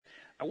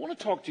I want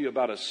to talk to you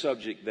about a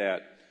subject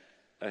that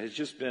has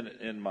just been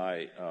in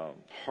my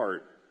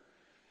heart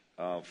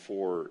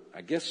for,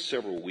 I guess,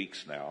 several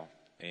weeks now.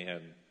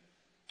 And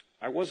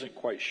I wasn't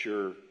quite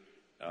sure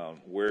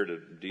where to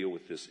deal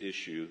with this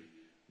issue,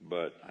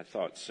 but I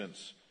thought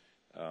since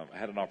I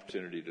had an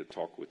opportunity to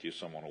talk with you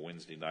some on a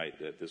Wednesday night,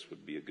 that this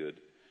would be a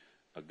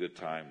good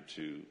time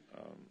to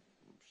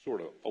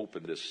sort of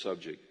open this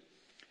subject.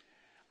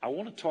 I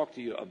want to talk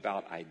to you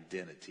about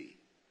identity.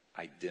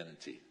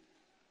 Identity.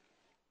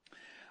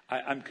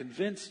 I'm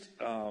convinced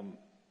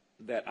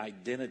that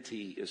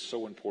identity is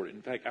so important.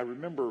 In fact, I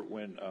remember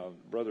when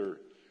Brother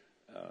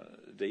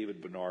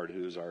David Bernard,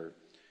 who is our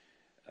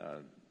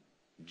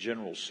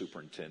general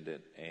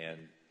superintendent and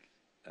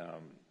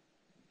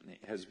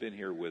has been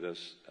here with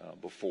us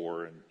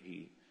before, and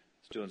he's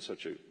doing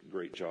such a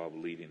great job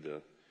leading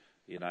the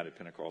United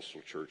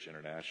Pentecostal Church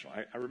International.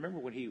 I remember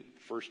when he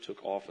first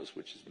took office,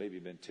 which has maybe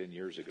been 10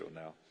 years ago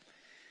now.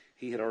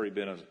 He had already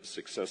been a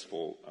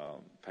successful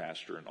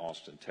pastor in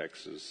Austin,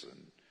 Texas,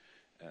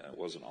 and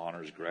was an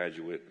honors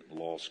graduate at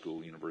law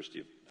school,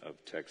 University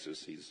of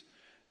Texas. He's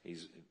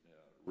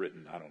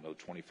written,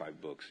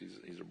 25 books.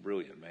 He's a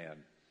brilliant man.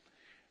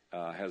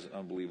 Has an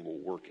unbelievable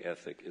work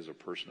ethic, is a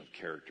person of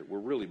character. We're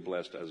really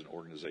blessed as an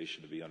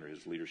organization to be under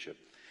his leadership.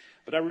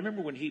 But I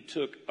remember when he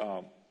took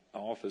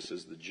office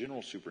as the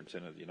general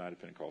superintendent of the United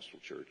Pentecostal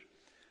Church,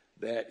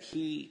 that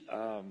he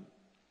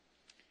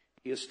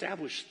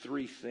established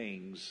three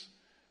things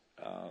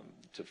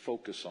to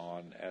focus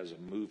on as a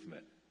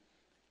movement.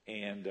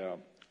 And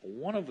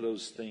one of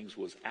those things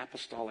was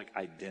apostolic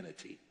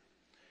identity.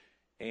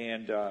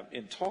 And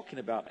in talking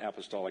about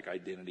apostolic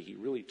identity, he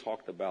really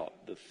talked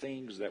about the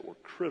things that were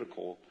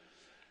critical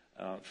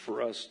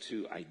for us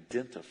to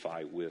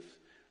identify with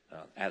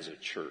as a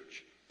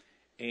church.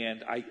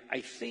 And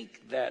I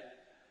think that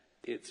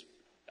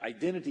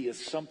identity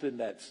is something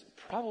that's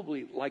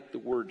probably like the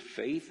word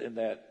faith, in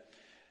that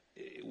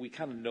we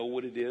kind of know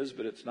what it is,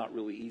 but it's not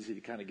really easy to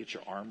kind of get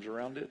your arms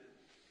around it.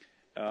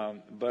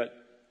 But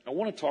I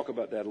want to talk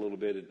about that a little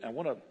bit. And I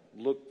want to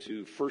look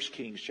to 1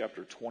 Kings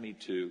chapter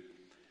 22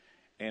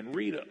 and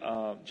read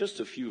just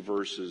a few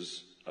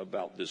verses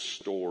about this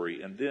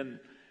story. And then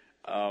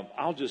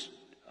I'll just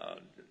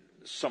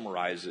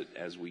summarize it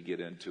as we get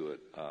into it,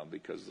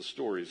 because the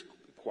story is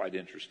quite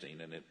interesting,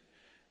 and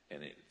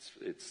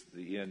it's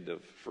the end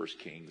of 1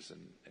 Kings and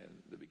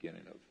the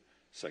beginning of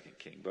 2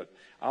 Kings. But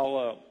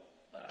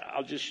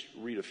I'll just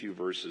read a few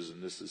verses,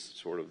 and this is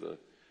sort of the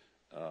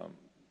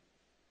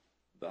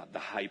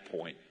high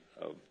point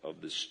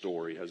of this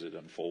story as it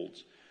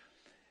unfolds.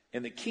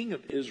 And the king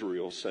of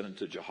Israel said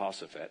unto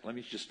Jehoshaphat, let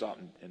me just stop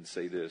and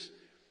say this.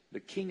 The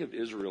king of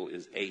Israel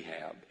is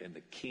Ahab, and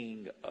the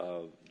king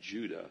of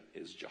Judah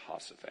is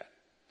Jehoshaphat.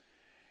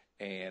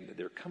 And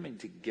they're coming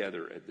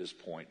together at this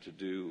point to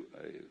do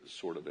a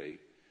sort of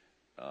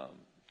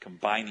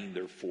combining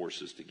their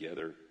forces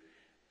together,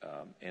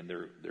 and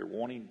they're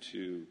wanting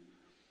to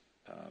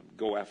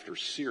go after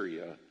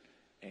Syria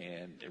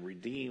and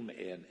redeem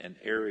an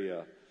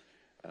area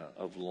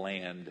of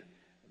land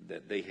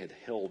that they had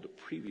held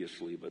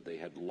previously, but they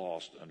had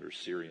lost under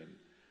Syrian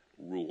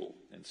rule.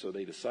 And so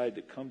they decided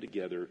to come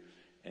together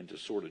and to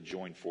sort of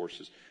join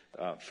forces.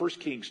 1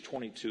 Kings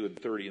 22 and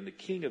 30, and the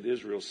king of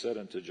Israel said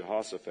unto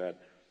Jehoshaphat,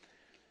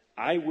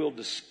 I will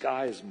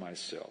disguise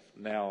myself.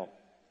 Now,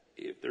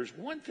 if there's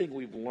one thing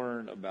we've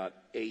learned about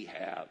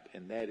Ahab,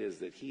 and that is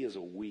that he is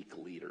a weak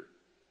leader.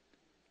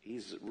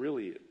 He's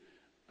really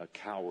a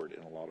coward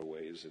in a lot of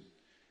ways, and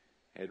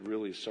had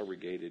really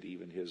subjugated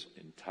even his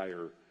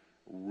entire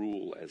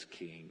rule as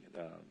king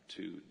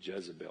to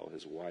Jezebel,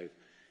 his wife.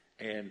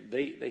 And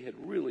they had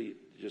really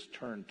just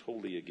turned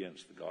totally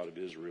against the God of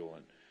Israel,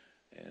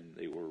 and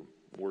they were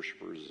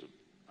worshipers of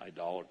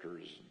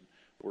idolaters and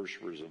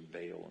worshipers of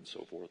Baal and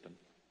so forth. And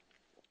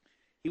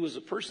he was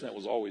a person that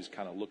was always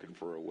kind of looking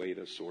for a way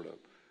to sort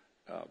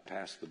of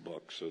pass the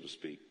buck, so to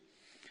speak.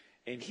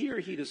 And here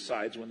he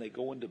decides, when they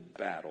go into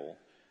battle,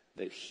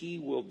 that he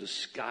will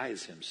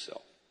disguise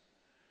himself.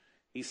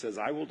 He says,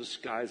 I will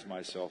disguise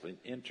myself and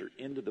enter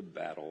into the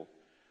battle,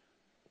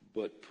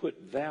 but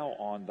put thou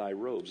on thy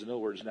robes. In other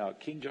words, now,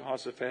 King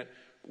Jehoshaphat,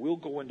 we'll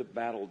go into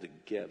battle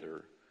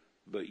together,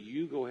 but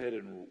you go ahead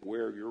and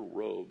wear your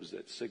robes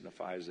that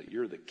signifies that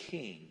you're the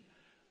king,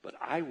 but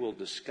I will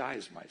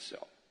disguise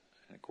myself.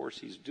 And of course,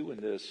 he's doing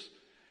this.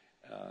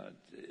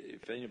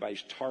 If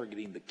anybody's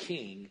targeting the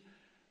king,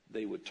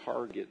 they would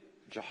target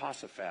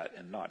Jehoshaphat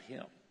and not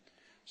him.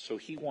 So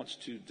he wants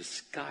to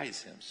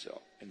disguise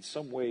himself. In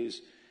some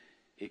ways,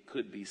 it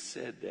could be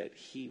said that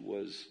he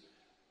was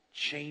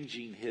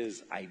changing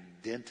his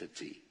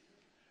identity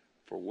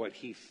for what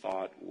he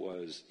thought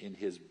was in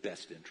his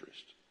best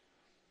interest.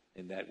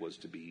 And that was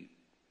to be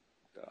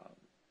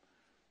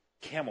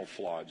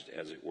camouflaged,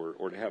 as it were,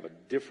 or to have a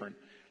different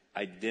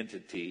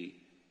identity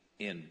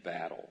in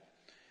battle.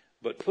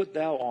 But put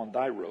thou on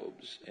thy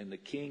robes. And the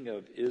king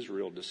of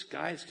Israel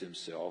disguised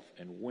himself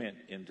and went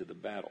into the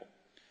battle.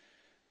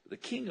 The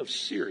king of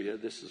Syria,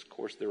 this is of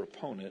course their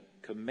opponent,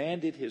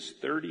 commanded his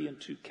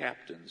 32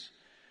 captains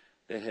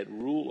that had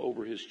rule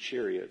over his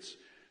chariots.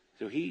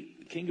 So the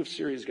king of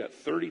Syria's got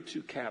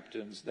 32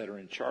 captains that are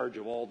in charge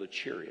of all the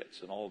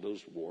chariots and all of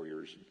those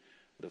warriors and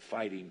the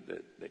fighting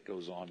that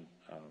goes on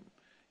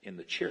in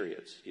the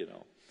chariots,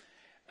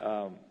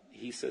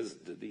 He says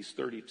that these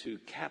 32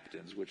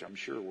 captains, which I'm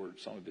sure were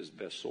some of his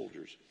best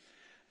soldiers,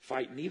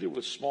 fight neither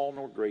with small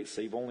nor great,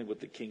 save only with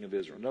the king of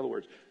Israel. In other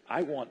words,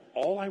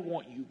 all I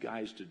want you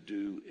guys to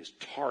do is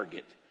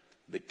target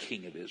the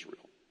king of Israel.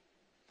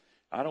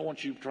 I don't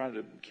want you trying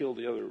to kill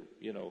the other,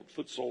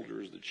 foot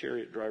soldiers, the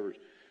chariot drivers.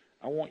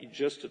 I want you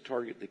just to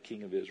target the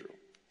king of Israel.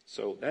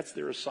 So that's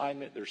their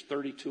assignment. There's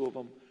 32 of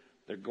them.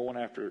 They're going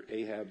after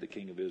Ahab, the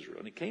king of Israel.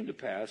 And it came to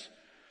pass,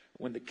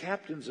 when the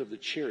captains of the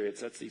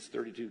chariots, that's these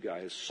 32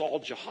 guys, saw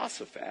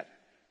Jehoshaphat,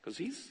 because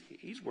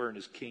he's wearing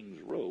his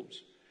king's robes,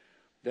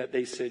 that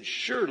they said,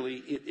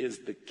 surely it is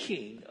the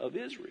king of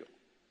Israel.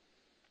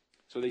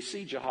 So they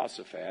see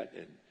Jehoshaphat,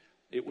 and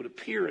it would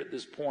appear at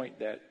this point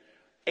that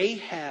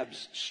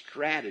Ahab's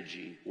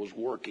strategy was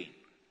working,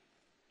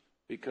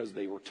 because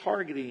they were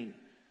targeting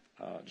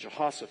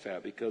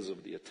Jehoshaphat because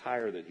of the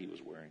attire that he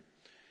was wearing.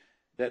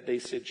 That they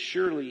said,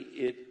 surely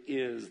it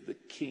is the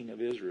king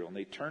of Israel. And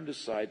they turned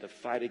aside to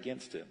fight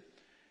against him.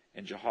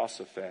 And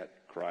Jehoshaphat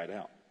cried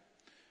out.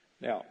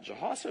 Now,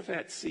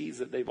 Jehoshaphat sees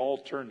that they've all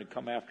turned to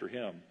come after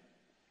him.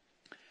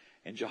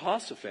 And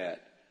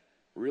Jehoshaphat,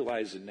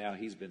 realizing now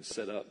he's been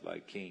set up by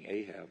King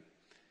Ahab,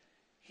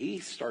 he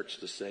starts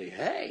to say,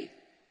 hey,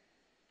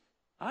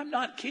 I'm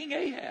not King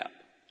Ahab.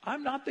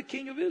 I'm not the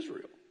king of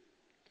Israel.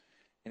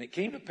 And it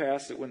came to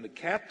pass that when the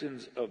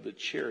captains of the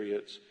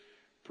chariots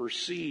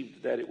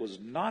perceived that it was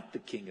not the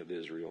king of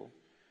Israel,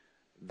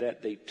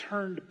 that they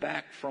turned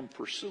back from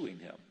pursuing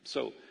him.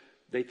 So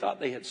they thought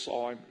they had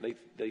saw him.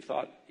 They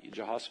thought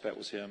Jehoshaphat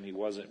was him. He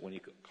wasn't. When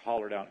he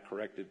hollered out and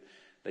corrected,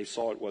 they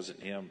saw it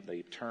wasn't him.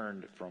 They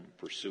turned from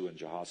pursuing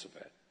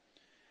Jehoshaphat.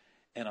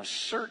 And a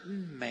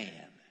certain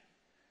man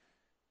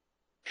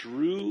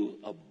drew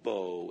a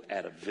bow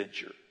at a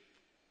venture.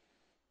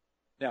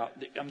 Now,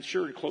 I'm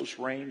sure in close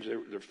range,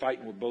 they're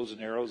fighting with bows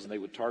and arrows, and they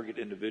would target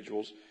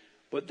individuals.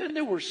 But then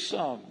there were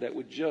some that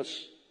would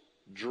just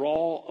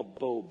draw a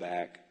bow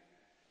back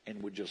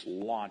and would just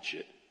launch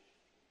it,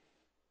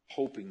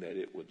 hoping that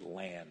it would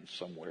land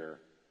somewhere,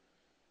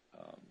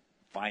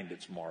 find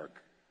its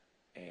mark,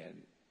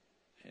 and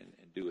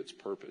do its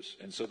purpose.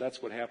 And so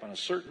that's what happened. A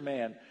certain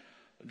man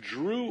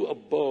drew a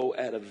bow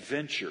at a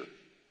venture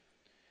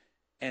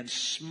and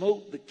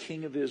smote the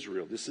king of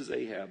Israel, this is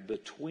Ahab,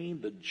 between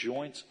the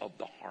joints of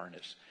the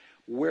harness,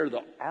 where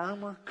the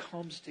armor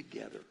comes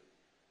together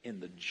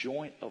in the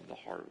joint of the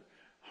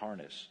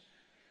harness.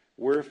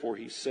 Wherefore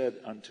he said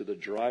unto the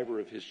driver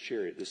of his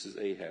chariot, this is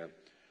Ahab,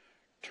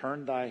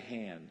 turn thy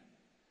hand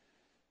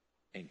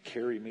and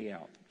carry me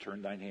out.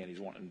 Turn thine hand. He's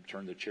wanting to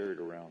turn the chariot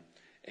around.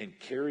 And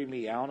carry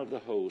me out of the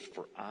host,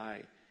 for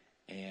I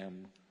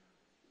am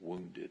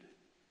wounded.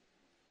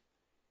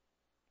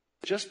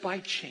 Just by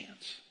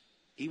chance,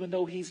 even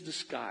though he's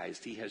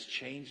disguised, he has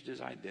changed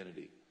his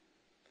identity.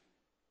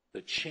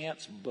 The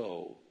chance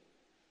bow,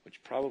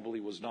 which probably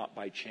was not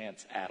by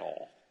chance at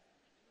all.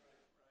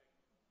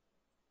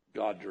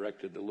 God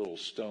directed the little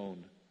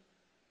stone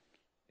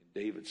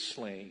in David's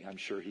sling. I'm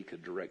sure he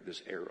could direct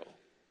this arrow.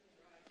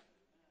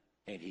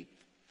 And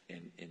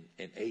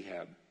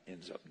Ahab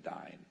ends up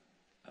dying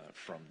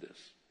from this.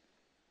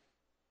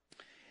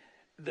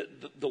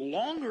 The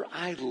longer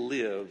I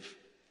live,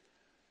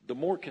 the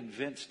more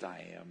convinced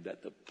I am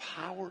that the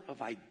power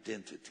of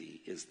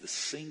identity is the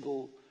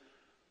single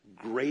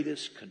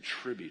greatest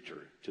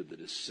contributor to the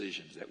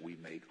decisions that we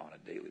make on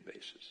a daily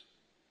basis.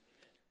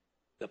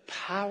 The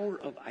power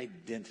of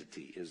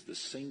identity is the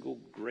single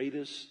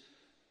greatest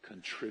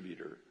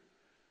contributor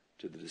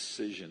to the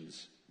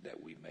decisions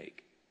that we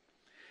make.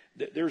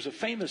 There's a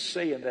famous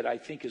saying that I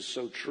think is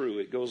so true.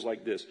 It goes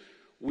like this: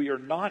 we are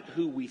not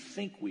who we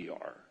think we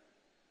are,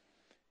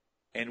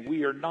 and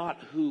we are not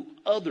who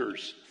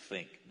others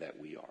think that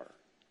we are,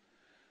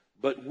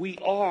 but we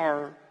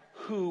are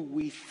who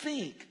we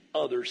think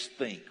others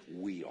think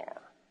we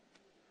are.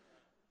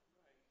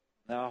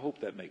 Now, I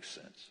hope that makes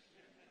sense.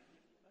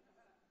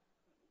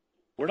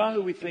 We're not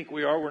who we think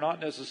we are. We're not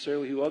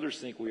necessarily who others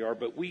think we are,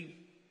 but we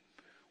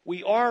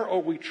are,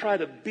 or we try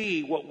to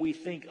be, what we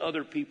think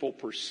other people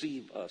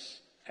perceive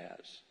us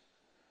as.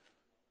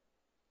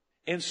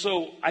 And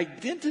so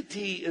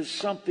identity is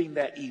something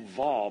that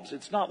evolves.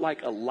 It's not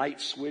like a light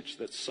switch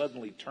that's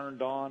suddenly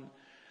turned on.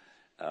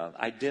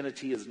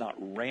 Identity is not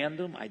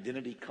random.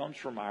 Identity comes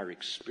from our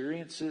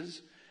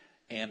experiences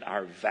and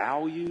our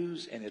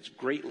values, and it's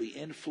greatly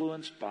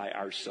influenced by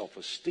our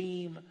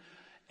self-esteem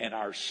and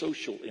our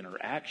social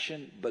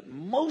interaction. But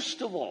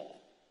most of all,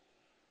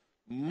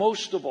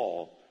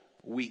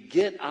 we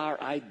get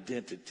our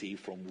identity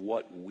from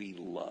what we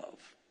love.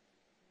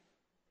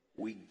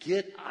 We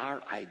get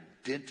our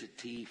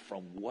identity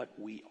from what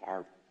we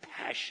are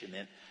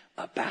passionate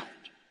about.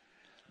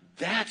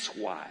 That's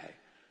why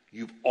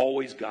you've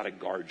always got to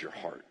guard your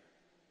heart.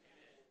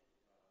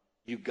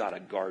 You've got to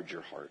guard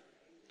your heart.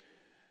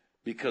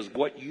 Because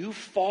what you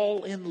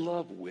fall in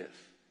love with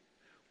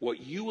what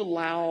you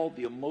allow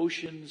the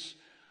emotions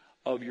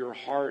of your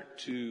heart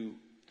to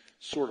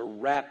sort of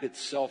wrap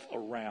itself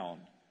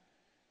around,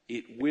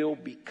 it will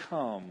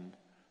become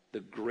the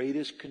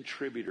greatest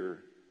contributor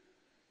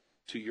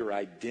to your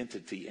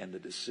identity and the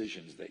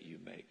decisions that you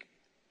make.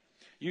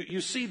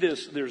 You see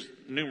this, there's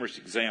numerous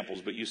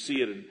examples, but you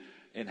see it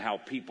in how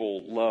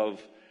people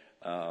love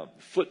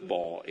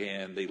football,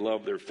 and they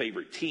love their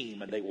favorite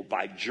team, and they will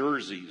buy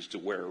jerseys to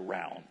wear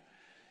around.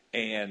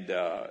 And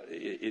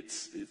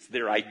it's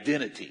their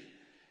identity.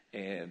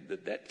 And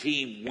that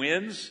team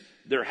wins,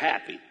 they're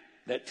happy.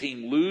 That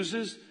team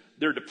loses,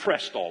 they're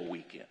depressed all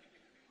weekend.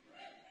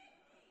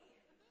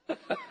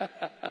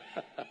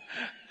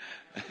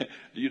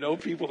 Do you know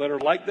people that are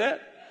like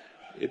that?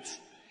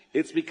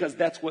 It's because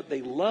that's what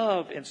they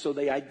love, and so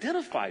they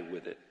identify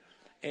with it.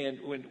 And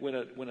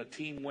when a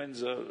team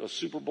wins a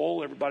Super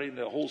Bowl, everybody in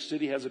the whole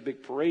city has a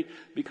big parade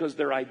because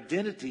their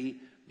identity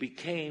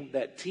became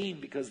that team,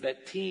 because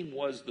that team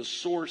was the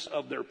source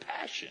of their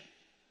passion.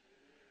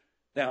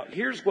 Now,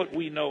 here's what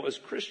we know as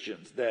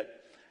Christians,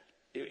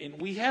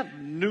 and we have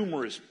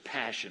numerous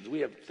passions.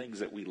 We have things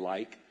that we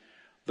like,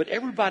 but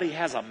everybody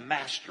has a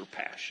master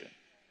passion,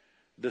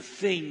 the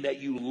thing that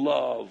you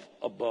love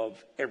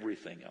above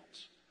everything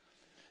else.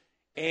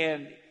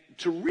 And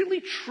to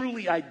really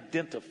truly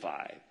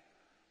identify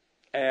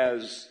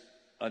as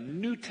a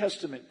New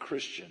Testament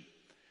Christian,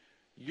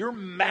 your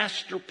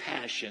master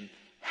passion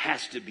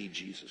has to be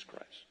Jesus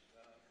Christ.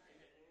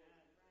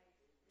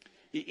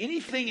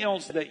 Anything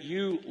else that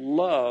you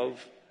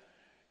love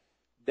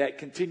that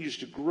continues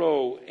to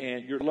grow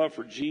and your love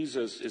for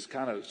Jesus is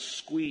kind of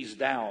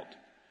squeezed out,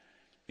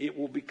 it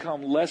will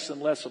become less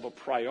and less of a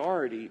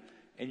priority,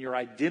 and your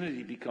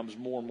identity becomes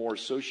more and more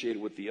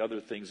associated with the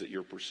other things that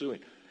you're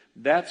pursuing.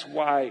 That's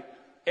why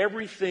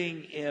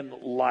everything in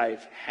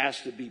life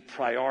has to be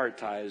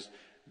prioritized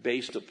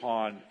based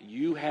upon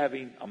you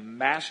having a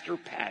master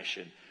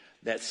passion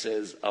that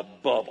says,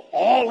 above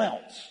all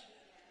else,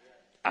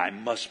 I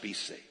must be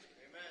saved.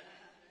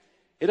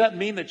 It doesn't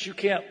mean that you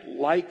can't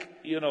like,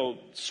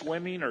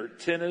 swimming or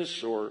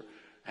tennis or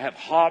have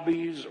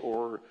hobbies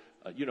or,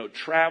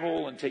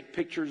 travel and take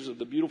pictures of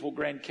the beautiful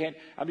Grand Canyon.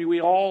 I mean,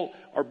 we all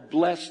are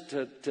blessed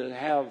to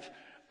have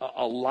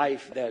a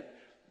life that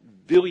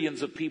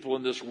billions of people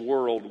in this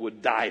world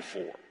would die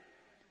for.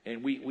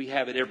 And we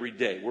have it every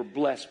day. We're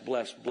blessed,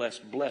 blessed,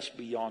 blessed, blessed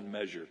beyond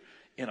measure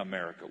in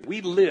America.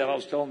 I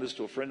was telling this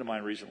to a friend of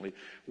mine recently,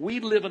 we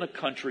live in a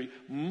country,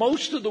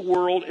 most of the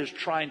world is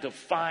trying to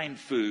find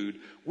food.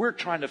 We're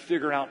trying to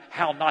figure out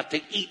how not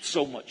to eat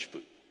so much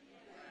food.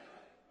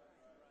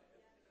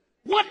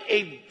 What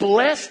a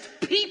blessed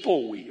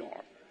people we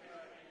are.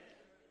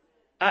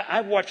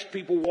 I've watched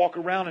people walk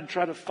around and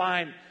try to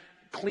find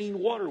clean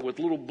water with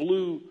little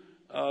blue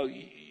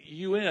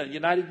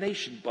United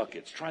Nations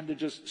buckets, trying to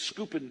just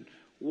scoop in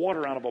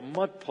water out of a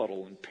mud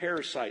puddle and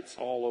parasites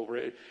all over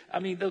it. I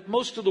mean,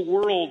 most of the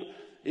world,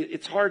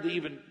 it's hard to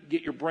even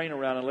get your brain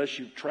around unless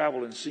you've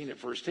traveled and seen it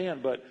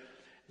firsthand. But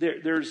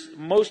there's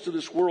most of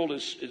this world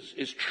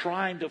is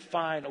trying to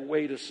find a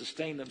way to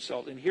sustain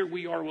themselves. And here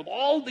we are with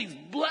all these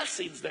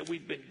blessings that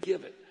we've been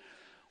given.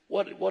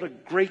 What a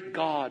great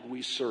God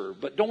we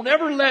serve. But don't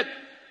ever let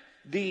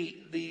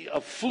the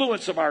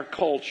affluence of our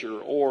culture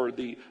or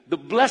the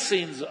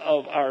blessings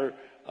of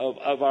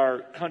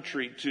our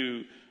country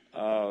to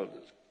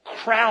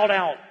crowd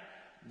out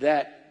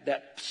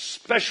that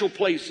special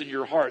place in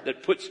your heart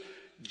that puts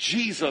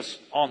Jesus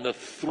on the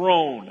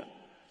throne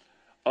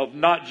of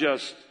not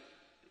just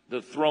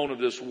the throne of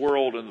this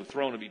world and the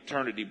throne of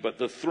eternity, but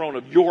the throne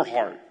of your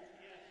heart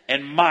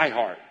and my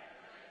heart.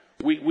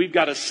 We've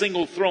got a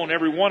single throne,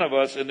 every one of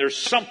us, and there's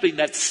something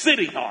that's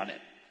sitting on it.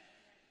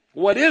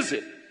 What is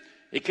it?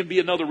 It can be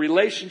another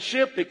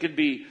relationship. It can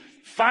be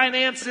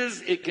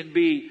finances. It can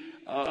be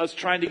us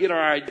trying to get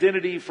our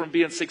identity from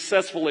being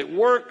successful at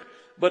work.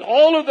 But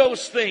all of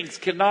those things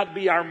cannot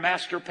be our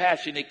master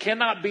passion. It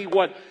cannot be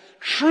what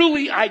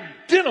truly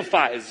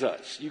identifies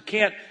us. You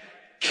can't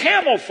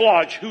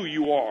camouflage who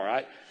you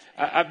are.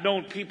 I've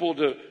known people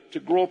to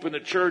grow up in the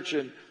church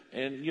and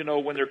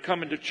when they're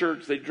coming to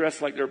church, they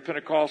dress like they're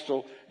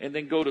Pentecostal and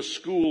then go to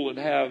school and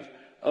have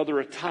other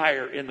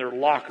attire in their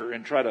locker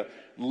and try to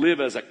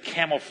live as a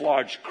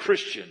camouflage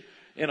Christian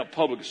in a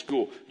public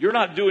school. You're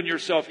not doing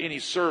yourself any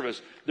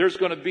service. There's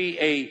going to be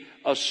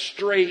a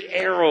stray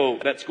arrow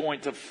that's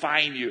going to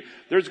find you.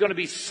 There's going to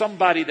be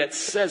somebody that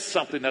says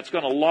something that's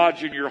going to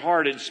lodge in your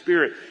heart and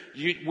spirit.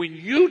 When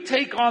you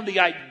take on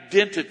the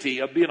identity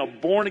of being a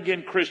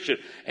born-again Christian,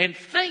 and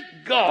thank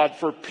God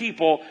for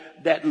people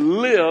that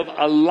live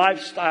a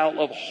lifestyle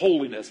of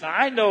holiness. Now,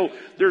 I know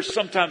there's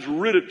sometimes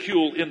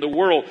ridicule in the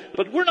world,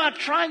 but we're not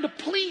trying to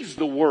please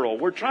the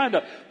world. We're trying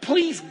to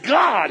please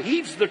God.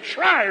 He's the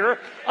trier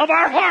of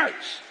our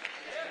hearts.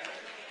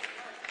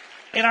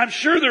 And I'm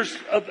sure there's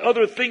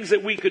other things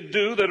that we could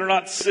do that are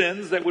not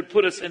sins that would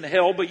put us in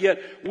hell, but yet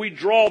we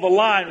draw the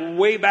line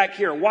way back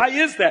here. Why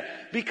is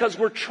that? Because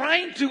we're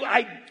trying to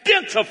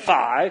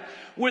identify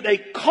with a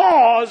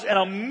cause and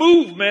a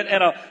movement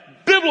and a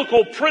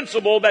biblical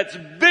principle that's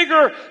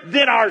bigger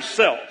than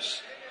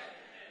ourselves.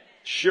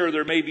 Sure,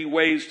 there may be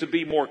ways to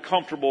be more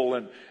comfortable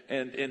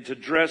and to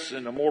dress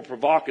in a more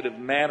provocative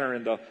manner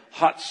in the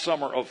hot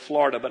summer of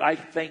Florida. But I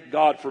thank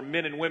God for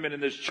men and women in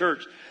this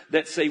church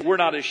that say we're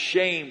not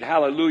ashamed,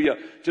 hallelujah,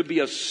 to be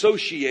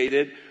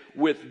associated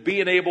with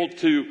being able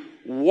to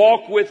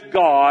walk with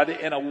God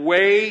in a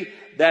way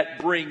that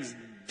brings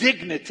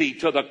dignity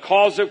to the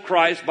cause of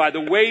Christ by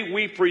the way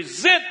we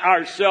present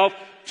ourselves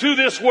to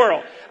this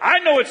world. I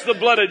know it's the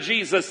blood of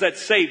Jesus that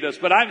saved us,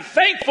 but I'm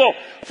thankful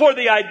for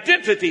the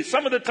identity.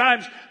 Some of the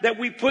times that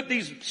we put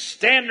these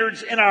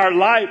standards in our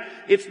life,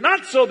 it's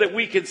not so that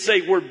we can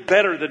say we're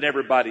better than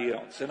everybody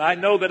else. And I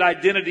know that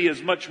identity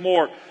is much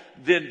more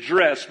than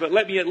dress, but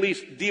let me at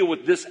least deal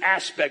with this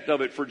aspect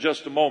of it for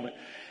just a moment.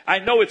 I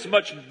know it's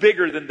much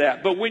bigger than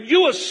that, but when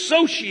you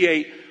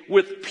associate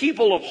with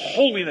people of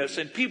holiness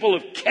and people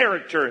of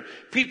character,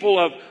 people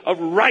of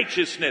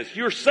righteousness,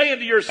 you're saying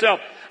to yourself,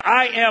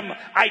 I am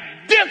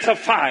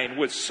identifying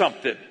with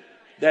something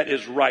that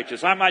is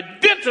righteous. I'm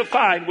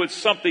identifying with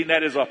something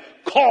that is a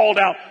called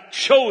out,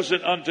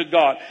 chosen unto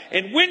God.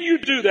 And when you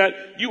do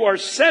that, you are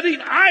setting,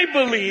 I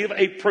believe,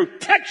 a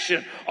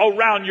protection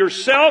around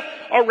yourself,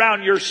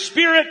 around your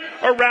spirit,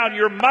 around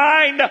your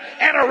mind,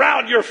 and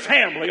around your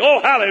family.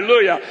 Oh,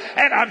 hallelujah.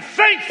 And I'm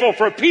thankful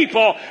for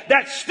people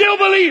that still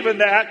believe in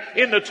that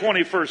in the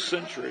 21st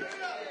century.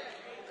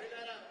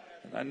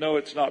 And I know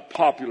it's not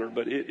popular,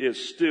 but it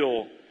is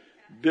still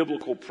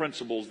biblical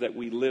principles that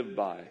we live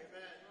by.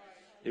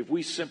 If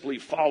we simply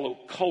follow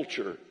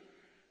culture,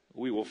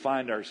 we will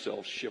find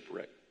ourselves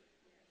shipwrecked.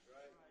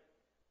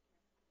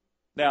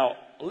 Now,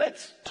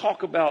 let's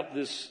talk about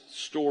this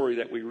story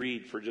that we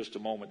read for just a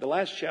moment. The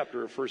last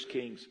chapter of 1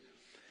 Kings,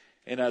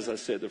 and as I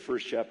said, the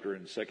first chapter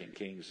in 2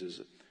 Kings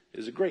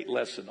is a great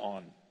lesson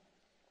on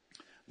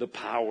the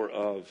power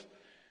of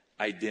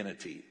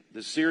identity.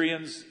 The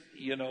Syrians,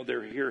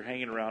 they're here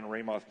hanging around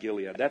Ramoth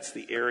Gilead. That's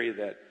the area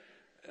that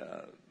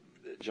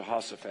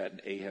Jehoshaphat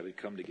and Ahab had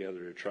come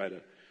together to try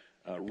to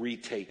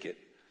retake it.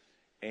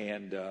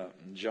 And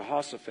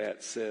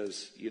Jehoshaphat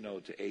says,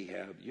 to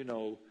Ahab,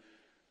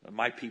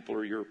 my people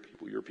are your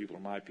people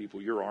are my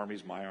people, your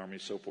army's my army,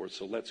 so forth,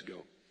 so let's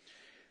go.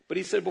 But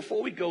he said,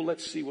 before we go,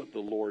 let's see what the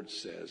Lord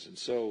says. And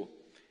so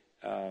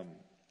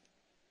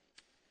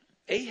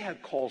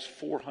Ahab calls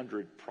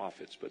 400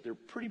 prophets, but they're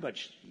pretty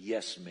much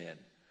yes men.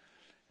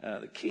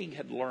 The king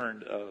had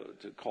learned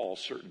to call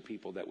certain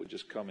people that would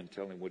just come and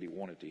tell him what he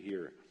wanted to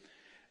hear.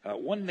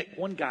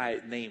 One guy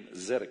named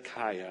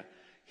Zedekiah,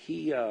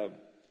 he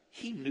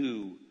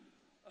knew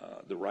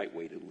the right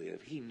way to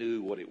live. He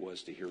knew what it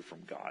was to hear from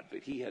God,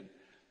 but he had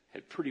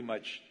pretty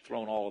much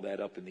thrown all of that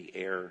up in the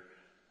air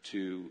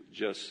to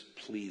just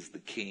please the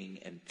king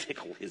and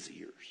tickle his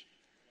ears.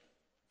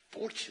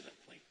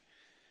 Fortunately,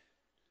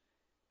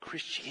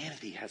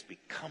 Christianity has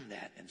become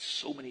that in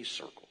so many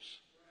circles.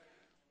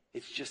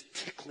 It's just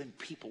tickling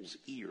people's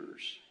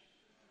ears.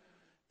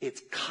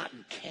 It's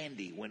cotton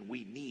candy when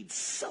we need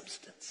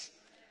substance.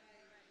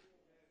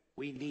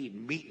 We need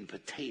meat and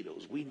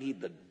potatoes. We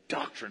need the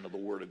doctrine of the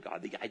Word of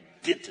God, the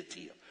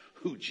identity of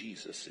who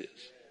Jesus is.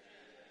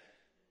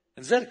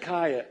 And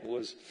Zedekiah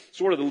was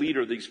sort of the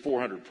leader of these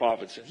 400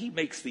 prophets, and he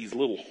makes these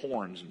little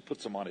horns and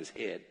puts them on his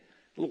head,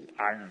 little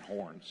iron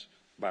horns,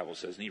 the Bible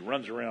says. And he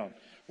runs around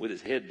with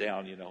his head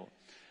down,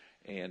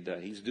 and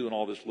he's doing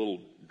all this little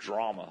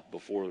drama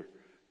before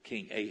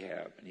King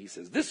Ahab. And he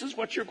says, this is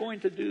what you're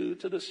going to do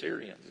to the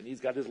Syrians. And he's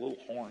got his little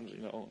horns,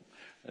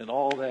 and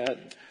all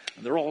that.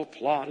 And they're all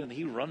applauding. And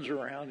he runs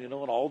around, and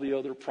all the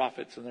other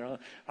prophets. And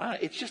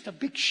it's just a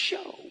big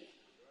show.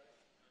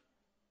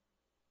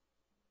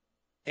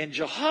 And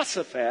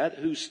Jehoshaphat,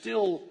 who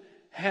still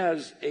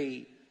has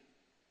a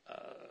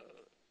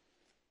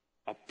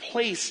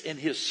place in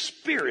his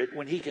spirit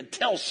when he can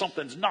tell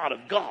something's not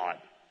of God,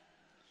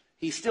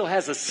 he still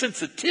has a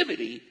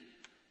sensitivity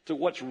to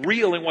what's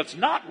real and what's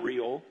not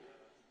real.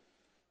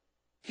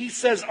 He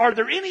says, are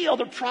there any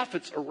other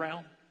prophets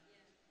around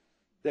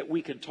that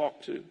we can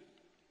talk to?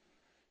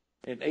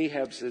 And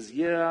Ahab says,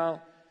 yeah,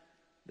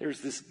 there's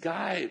this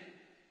guy,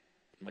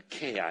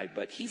 Micaiah,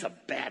 but he's a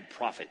bad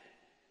prophet.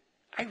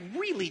 I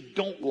really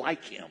don't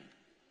like him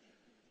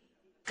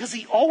because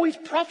he always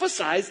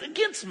prophesies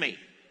against me.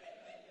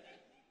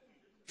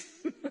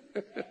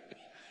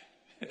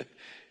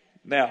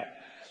 Now,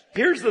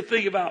 here's the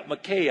thing about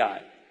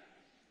Micaiah.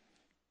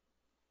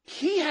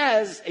 He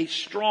has a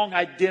strong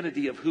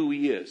identity of who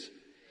he is.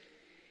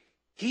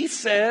 He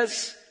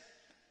says,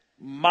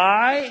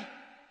 my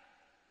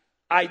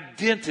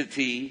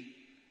identity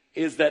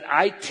is that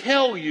I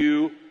tell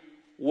you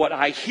what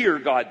I hear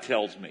God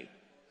tells me.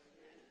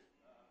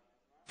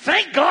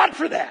 Thank God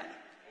for that.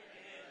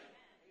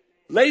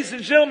 Ladies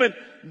and gentlemen,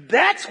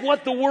 that's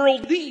what the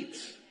world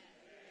needs.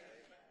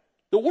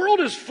 The world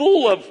is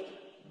full of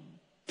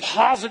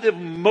positive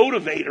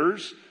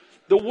motivators.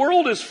 The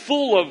world is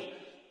full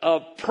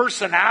of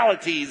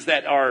personalities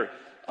that are,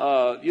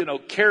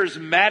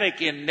 charismatic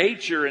in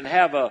nature and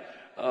have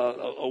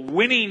a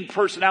winning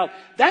personality.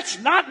 That's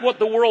not what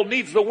the world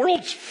needs. The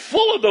world's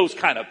full of those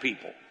kind of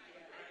people.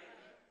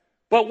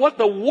 But what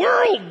the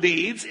world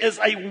needs is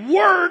a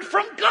word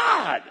from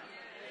God.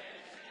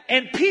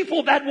 And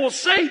people that will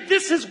say,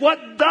 this is what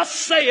thus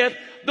saith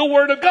the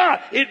word of God.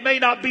 It may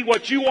not be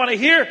what you want to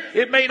hear.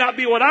 It may not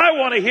be what I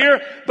want to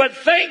hear. But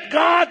thank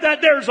God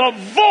that there's a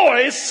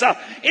voice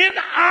in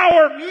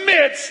our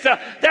midst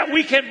that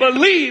we can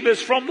believe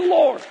is from the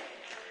Lord.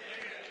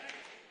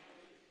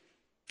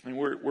 And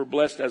we're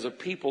blessed as a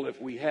people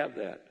if we have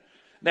that.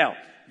 Now,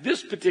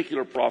 this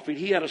particular prophet,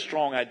 he had a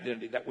strong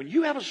identity. That when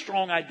you have a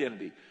strong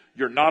identity,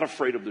 you're not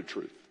afraid of the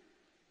truth.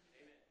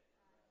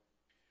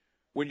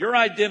 When your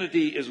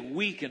identity is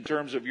weak in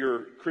terms of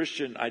your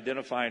Christian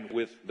identifying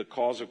with the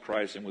cause of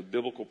Christ and with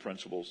biblical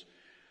principles,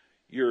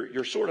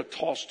 you're sort of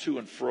tossed to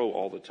and fro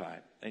all the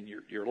time. And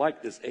you're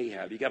like this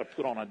Ahab. You got to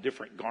put on a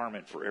different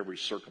garment for every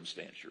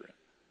circumstance you're in.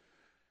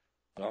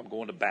 Well, I'm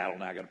going to battle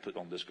now. I got to put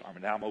on this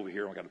garment. Now I'm over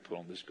here. I got to put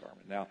on this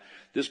garment. Now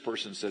this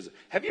person says,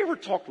 have you ever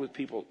talked with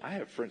people? I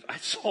have friends. I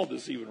saw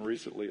this even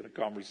recently in a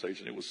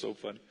conversation. It was so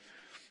fun.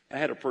 I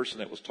had a person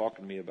that was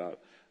talking to me about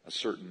a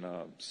certain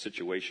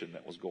situation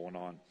that was going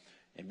on.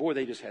 And boy,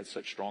 they just had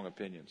such strong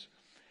opinions.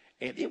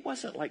 And it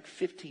wasn't like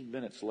 15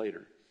 minutes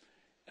later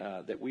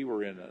that we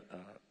were in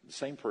the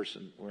same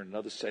person. We're in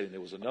another setting.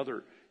 There was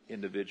another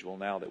individual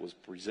now that was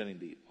presenting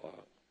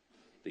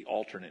the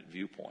alternate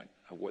viewpoint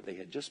of what they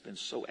had just been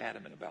so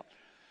adamant about.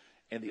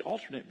 And the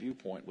alternate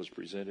viewpoint was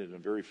presented in a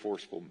very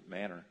forceful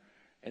manner.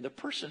 And the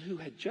person who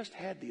had just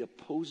had the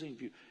opposing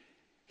view,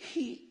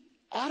 he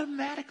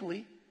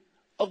automatically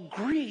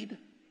agreed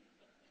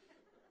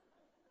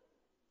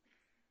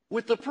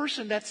with the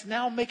person that's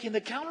now making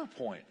the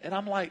counterpoint. And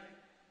I'm like,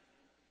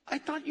 I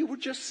thought you were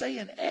just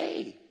saying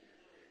A,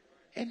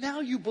 and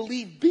now you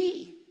believe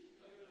B.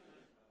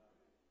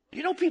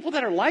 You know people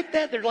that are like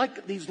that? They're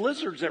like these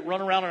lizards that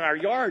run around in our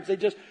yards.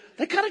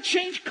 They kind of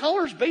change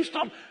colors based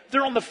on if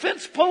they're on the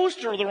fence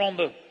post or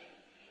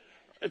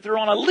if they're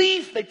on a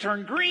leaf, they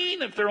turn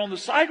green. If they're on the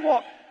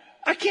sidewalk,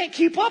 I can't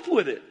keep up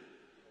with it.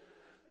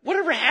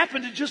 Whatever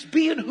happened to just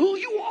being who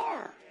you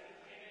are?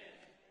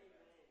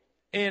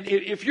 And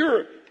if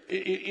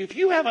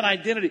you have an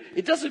identity,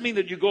 it doesn't mean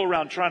that you go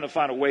around trying to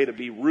find a way to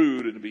be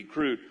rude and to be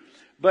crude,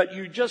 but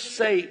you just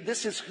say,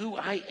 this is who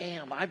I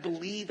am. I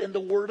believe in the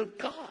Word of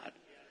God.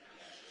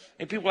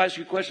 And people ask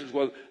you questions,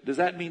 well, does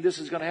that mean this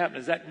is going to happen?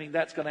 Does that mean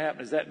that's going to happen?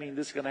 Does that mean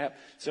this is going to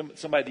happen?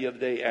 Somebody the other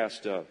day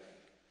asked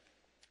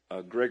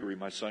Gregory,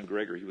 my son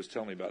Gregory, he was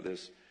telling me about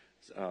this,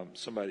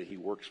 somebody he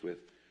works with.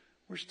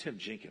 Where's Tim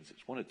Jenkins?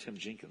 It's one of Tim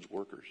Jenkins'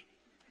 workers.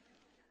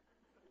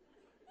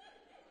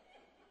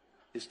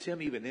 Is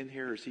Tim even in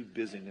here, or is he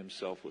busying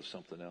himself with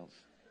something else?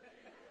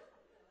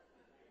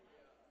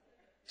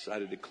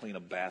 Decided to clean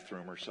a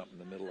bathroom or something in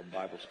the middle of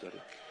Bible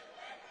study.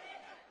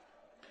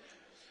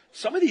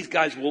 Some of these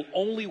guys will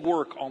only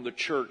work on the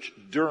church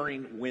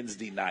during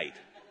Wednesday night.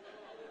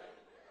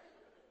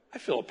 I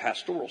feel a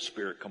pastoral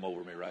spirit come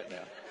over me right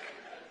now.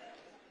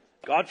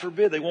 God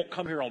forbid they won't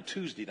come here on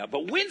Tuesday night.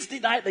 But Wednesday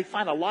night, they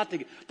find a lot to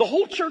get. The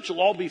whole church will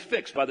all be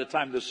fixed by the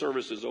time this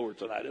service is over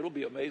tonight. It'll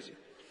be amazing.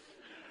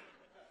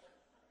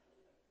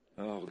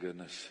 Oh,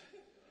 goodness.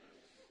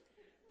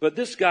 But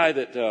this guy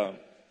that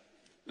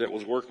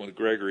was working with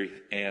Gregory,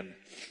 and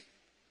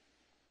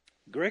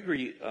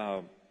Gregory,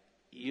 I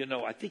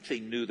think they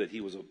knew that he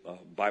was a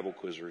Bible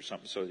quizzer or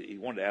something, so he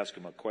wanted to ask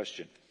him a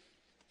question.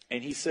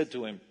 And he said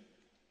to him,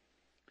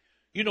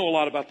 you know a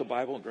lot about the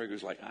Bible? And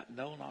Gregory's like,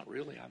 no, not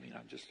really. I mean,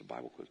 I'm just a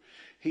Bible quizzer.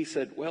 He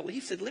said,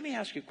 let me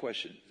ask you a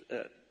question.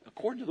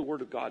 According to the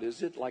Word of God,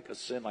 is it like a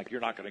sin, like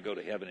you're not going to go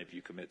to heaven if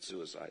you commit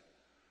suicide?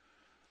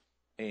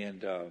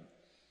 And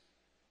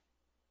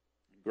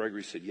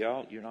Gregory said,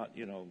 yeah, you're not,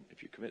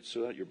 if you commit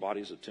suicide, your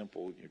body is a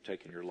temple, you're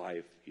taking your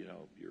life, you're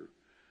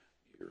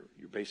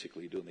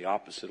basically doing the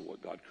opposite of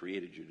what God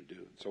created you to do,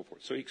 and so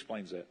forth. So he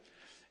explains that.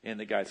 And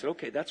the guy said,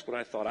 okay, that's what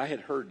I thought. I had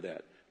heard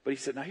that. But he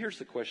said, now here's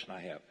the question I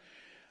have.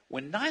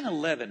 When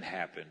 9/11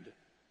 happened,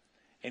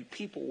 and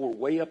people were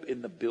way up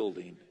in the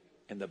building,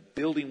 and the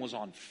building was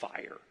on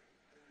fire,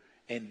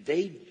 and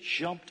they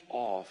jumped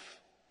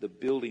off the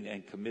building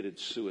and committed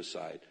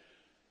suicide,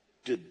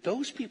 did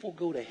those people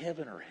go to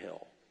heaven or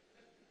hell?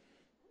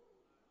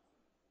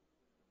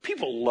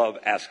 People love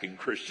asking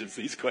Christians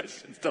these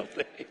questions, don't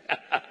they?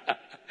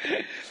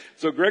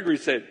 So Gregory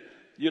said,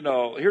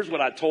 here's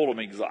what I told him.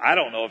 Because I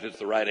don't know if it's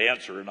the right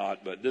answer or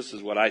not, but this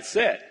is what I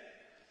said.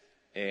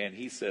 And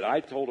he said, I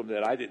told him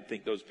that I didn't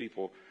think those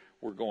people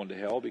were going to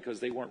hell because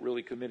they weren't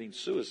really committing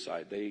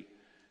suicide.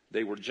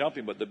 They were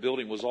jumping, but the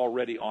building was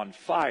already on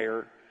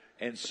fire.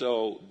 And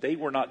so they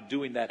were not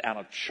doing that out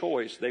of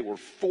choice. They were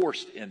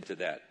forced into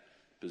that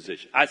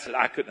position. I said,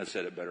 I couldn't have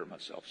said it better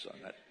myself, son.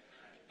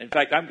 In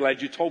fact, I'm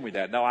glad you told me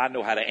that. Now I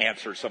know how to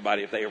answer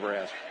somebody if they ever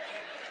ask.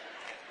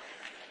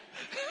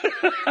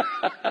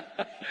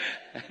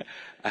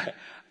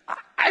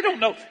 I don't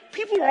know.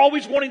 People are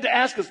always wanting to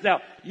ask us,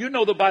 now, you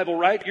know the Bible,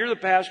 right? You're the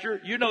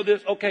pastor. You know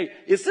this. Okay,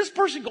 is this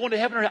person going to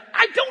heaven or hell?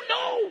 I don't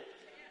know.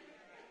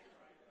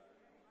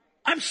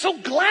 I'm so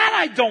glad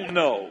I don't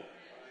know.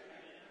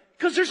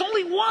 Because there's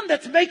only one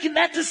that's making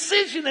that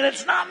decision, and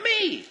it's not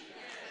me.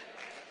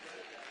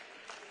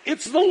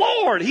 It's the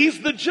Lord.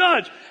 He's the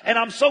judge. And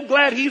I'm so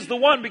glad He's the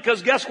one,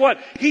 because guess what?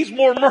 He's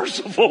more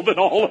merciful than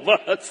all of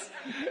us.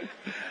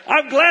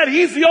 I'm glad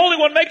He's the only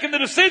one making the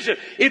decision.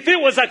 If it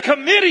was a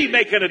committee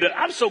making it,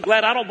 I'm so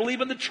glad I don't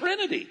believe in the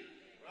Trinity.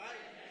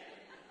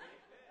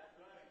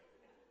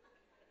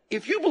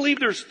 If you believe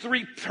there's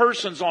three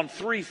persons on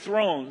three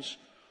thrones,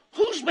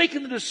 who's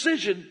making the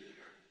decision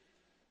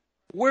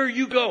where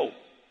you go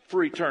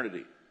for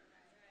eternity?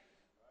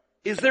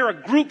 Is there a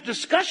group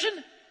discussion?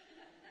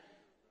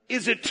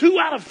 Is it 2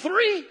 out of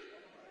 3?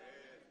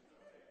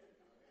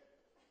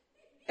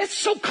 It's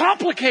so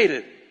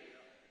complicated.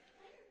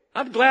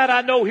 I'm glad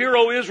I know, Hear,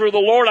 O Israel, the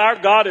Lord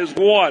our God is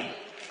one.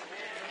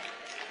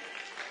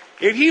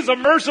 And He's a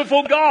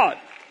merciful God.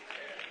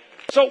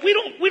 So we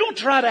don't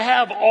try to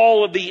have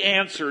all of the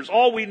answers.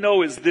 All we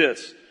know is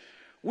this.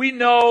 We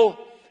know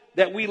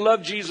that we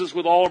love Jesus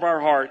with all of our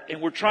heart,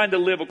 and we're trying to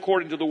live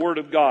according to the Word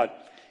of God.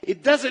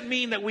 It doesn't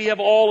mean that we have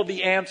all of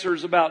the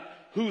answers about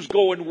who's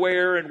going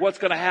where and what's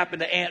going to happen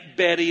to Aunt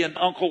Betty and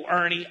Uncle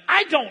Ernie.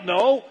 I don't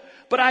know,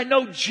 but I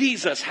know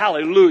Jesus.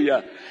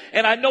 Hallelujah.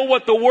 And I know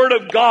what the Word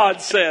of God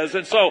says.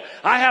 And so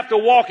I have to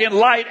walk in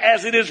light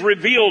as it is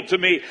revealed to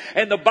me.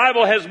 And the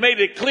Bible has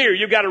made it clear.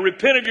 You've got to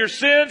repent of your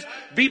sins,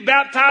 be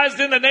baptized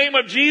in the name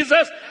of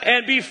Jesus,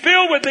 and be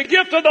filled with the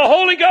gift of the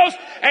Holy Ghost.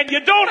 And you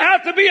don't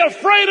have to be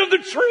afraid of the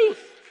truth.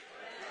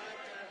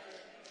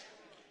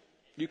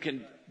 You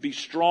can be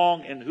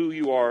strong in who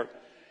you are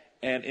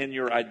and in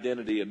your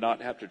identity, and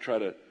not have to try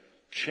to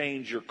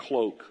change your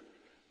cloak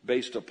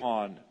based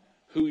upon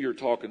who you're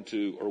talking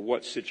to or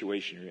what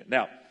situation you're in.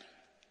 Now,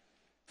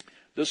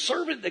 the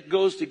servant that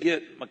goes to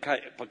get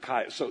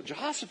Micaiah. So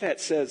Jehoshaphat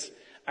says,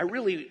 I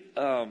really,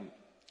 I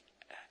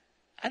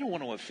don't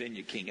want to offend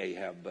you, King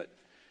Ahab, but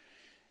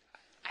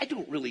I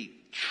don't really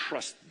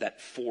trust that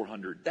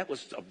 400. That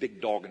was a big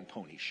dog and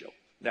pony show.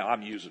 Now,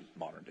 I'm using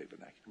modern day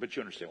vernacular, but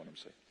you understand what I'm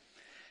saying.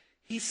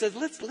 He says,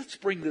 let's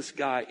bring this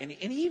guy. And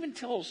he even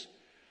tells,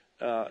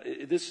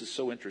 this is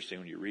so interesting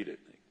when you read it.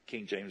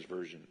 King James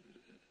Version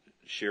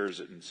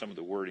shares it, and some of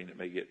the wording that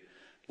may get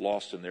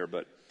lost in there.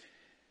 But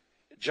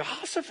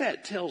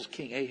Jehoshaphat tells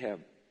King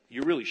Ahab,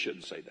 you really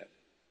shouldn't say that.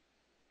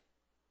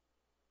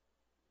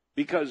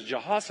 Because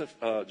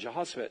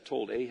Jehoshaphat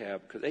told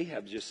Ahab, because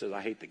Ahab just says,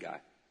 I hate the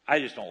guy. I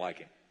just don't like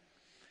him.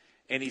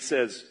 And he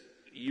says,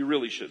 you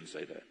really shouldn't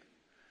say that.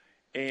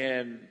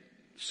 And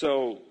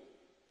so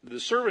the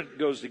servant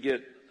goes to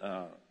get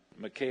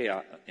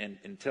Micaiah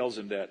and tells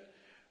him that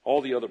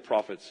all the other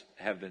prophets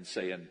have been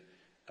saying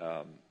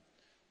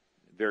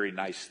very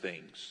nice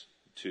things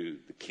to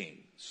the king.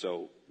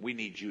 So we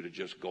need you to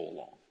just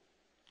go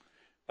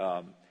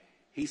along.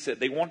 He said,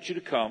 they want you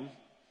to come,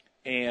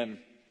 and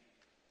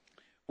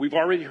we've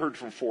already heard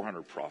from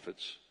 400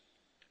 prophets.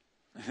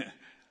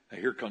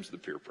 Here comes the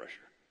peer pressure.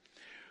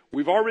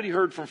 We've already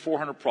heard from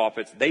 400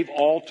 prophets. They've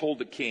all told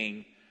the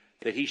king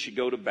that he should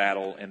go to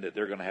battle and that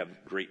they're going to have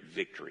great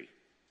victory.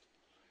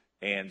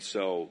 And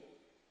so,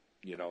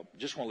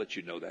 just want to let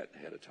you know that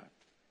ahead of time.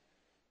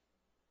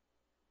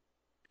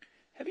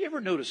 Have you ever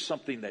noticed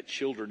something that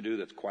children do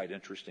that's quite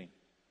interesting?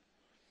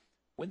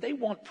 When they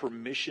want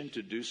permission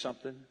to do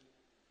something,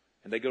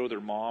 and they go to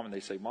their mom and they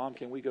say, Mom,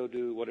 can we go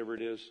do whatever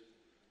it is?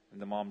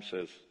 And the mom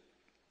says,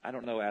 I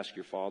don't know, ask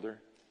your father.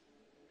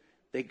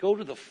 They go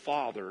to the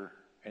father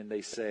and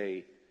they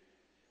say,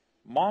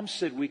 Mom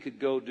said we could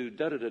go do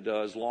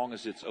da-da-da-da as long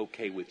as it's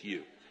okay with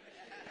you.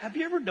 Have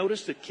you ever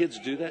noticed that kids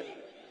do that?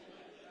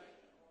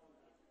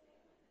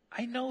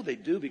 I know they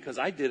do, because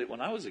I did it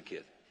when I was a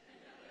kid.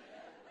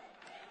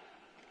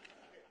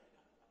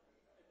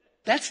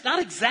 That's not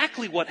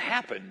exactly what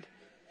happened.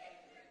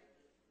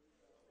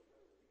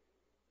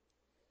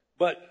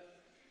 But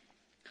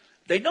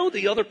they know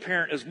the other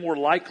parent is more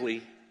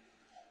likely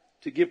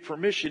to give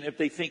permission if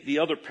they think the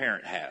other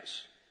parent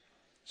has.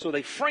 So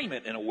they frame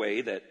it in a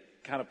way that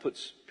kind of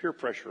puts peer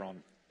pressure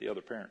on the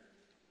other parent.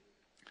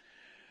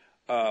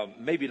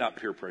 Maybe not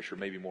peer pressure,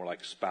 maybe more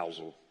like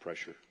spousal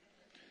pressure.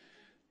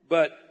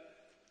 But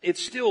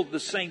it's still the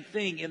same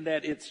thing in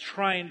that it's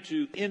trying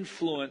to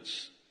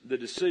influence the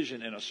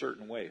decision in a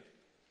certain way.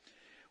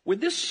 When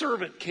this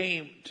servant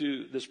came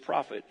to this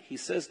prophet, he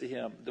says to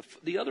him,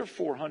 the other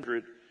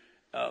 400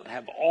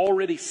 have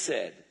already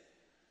said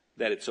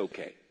that it's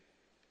okay.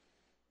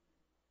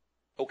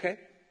 Okay?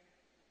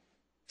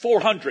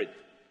 400.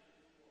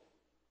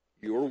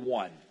 You're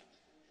one.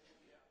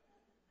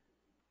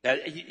 Now,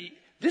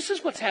 this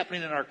is what's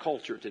happening in our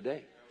culture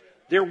today.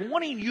 They're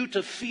wanting you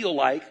to feel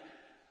like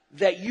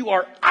that you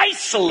are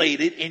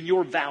isolated in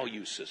your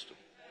value system.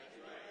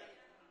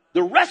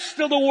 The rest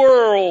of the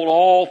world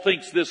all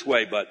thinks this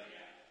way, but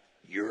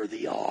you're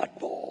the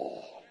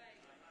oddball.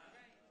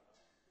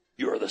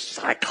 You're the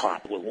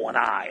cyclop with one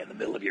eye in the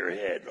middle of your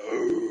head.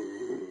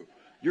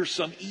 You're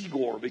some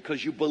Igor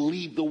because you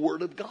believe the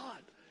Word of God.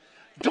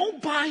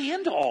 Don't buy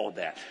into all of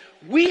that.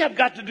 We have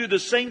got to do the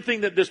same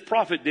thing that this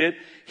prophet did.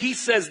 He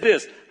says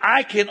this,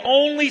 I can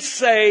only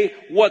say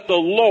what the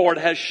Lord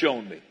has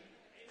shown me.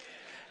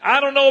 I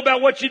don't know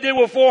about what you did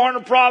with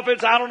 400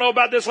 prophets. I don't know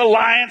about this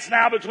alliance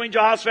now between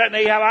Jehoshaphat and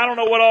Ahab. I don't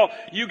know what all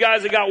you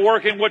guys have got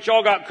working, what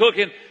y'all got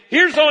cooking.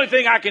 Here's the only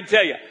thing I can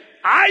tell you.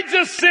 I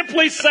just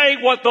simply say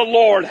what the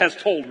Lord has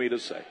told me to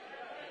say.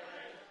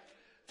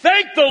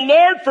 Thank the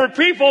Lord for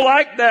people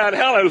like that.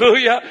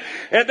 Hallelujah.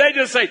 And they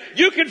just say,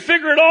 you can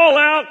figure it all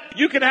out.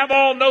 You can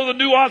know the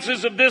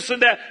nuances of this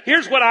and that.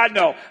 Here's what I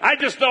know. I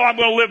just know I'm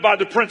going to live by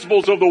the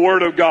principles of the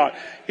Word of God.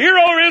 Hear,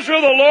 O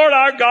Israel, the Lord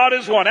our God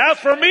is one. As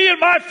for me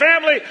and my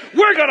family,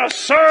 we're going to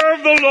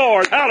serve the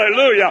Lord.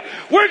 Hallelujah.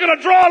 We're going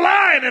to draw a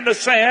line in the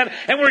sand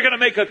and we're going to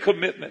make a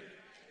commitment.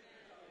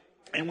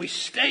 And we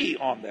stay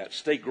on that,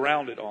 stay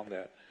grounded on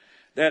that.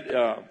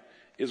 That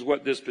is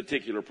what this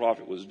particular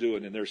prophet was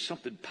doing, and there's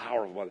something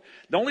powerful about it.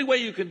 The only way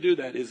you can do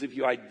that is if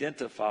you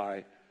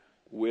identify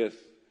with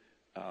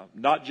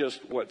not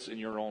just what's in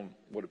your own,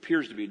 what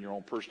appears to be in your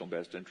own personal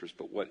best interest,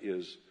 but what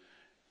is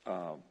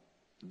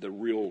the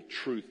real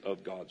truth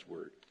of God's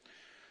word.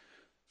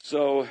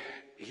 So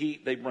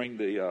they bring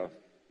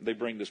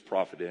this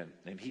prophet in,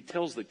 and he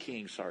tells the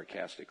king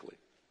sarcastically,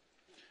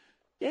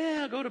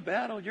 "Yeah, go to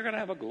battle. You're going to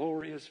have a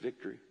glorious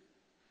victory."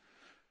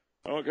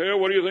 Okay,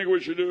 what do you think we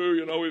should do?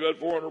 You know, we've had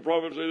 400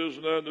 prophets say this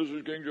and that. This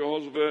is King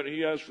Jehoshaphat, and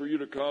he asked for you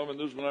to come, and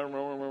this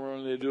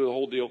and they do the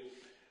whole deal.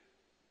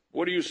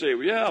 What do you say?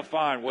 Well, yeah,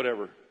 fine,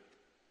 whatever.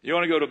 You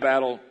want to go to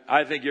battle?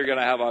 I think you're going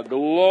to have a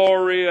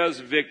glorious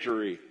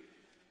victory.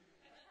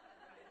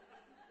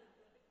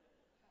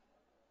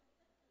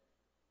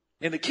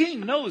 And the king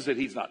knows that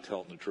he's not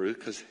telling the truth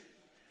because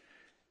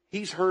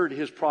he's heard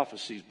his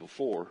prophecies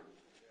before.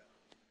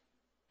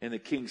 And the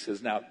king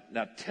says, now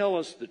tell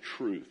us the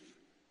truth.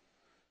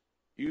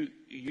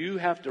 You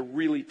have to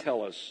really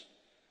tell us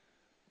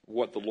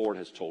what the Lord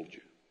has told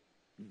you.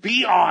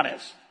 Be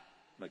honest,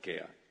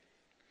 Micaiah.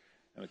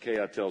 And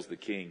Micaiah tells the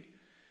king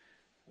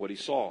what he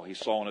saw. He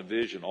saw in a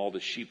vision all the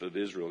sheep of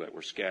Israel that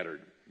were scattered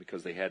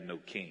because they had no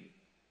king.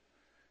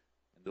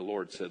 And the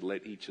Lord said,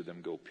 let each of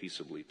them go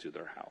peaceably to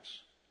their house.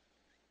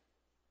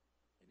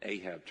 And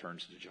Ahab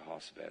turns to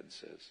Jehoshaphat and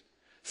says,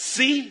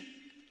 see?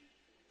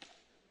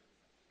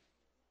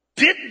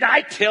 Didn't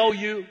I tell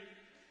you?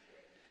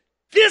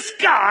 This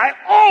guy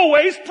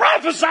always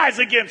prophesies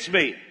against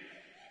me.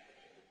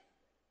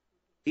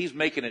 He's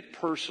making it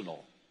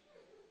personal.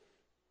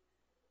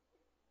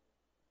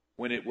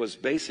 When it was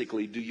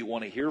basically, do you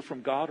want to hear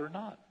from God or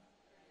not?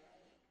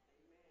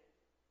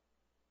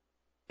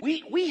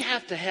 We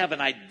have to have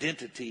an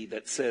identity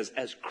that says,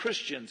 as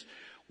Christians,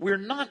 we're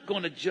not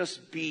going to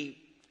just be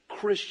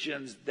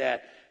Christians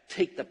that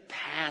take the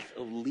path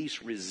of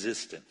least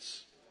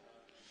resistance.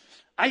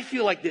 I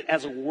feel like that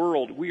as a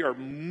world, we are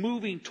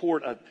moving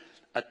toward a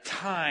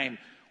time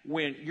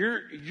when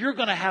you're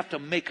going to have to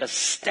make a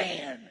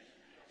stand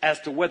as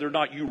to whether or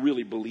not you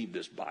really believe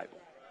this Bible.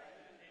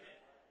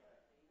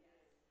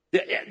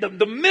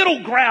 The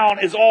middle ground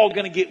is all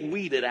going to get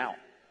weeded out.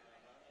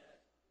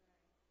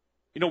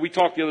 You know, we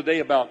talked the other day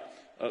about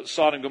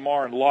Sodom and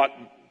Gomorrah and Lot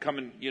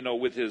coming,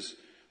 with his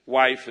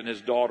wife and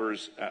his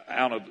daughters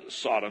out of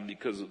Sodom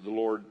because the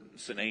Lord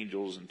sent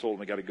angels and told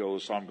them they got to go.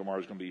 Sodom and Gomorrah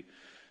is going to be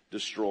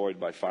destroyed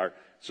by fire.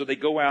 So they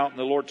go out, and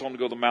the Lord told them to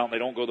go to the mountain.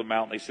 They don't go to the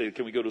mountain. They say,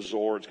 can we go to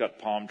Zoar? It's got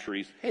palm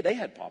trees. Hey, they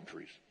had palm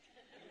trees.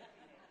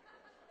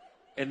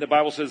 And the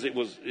Bible says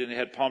it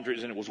had palm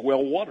trees, and it was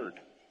well watered.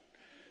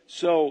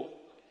 So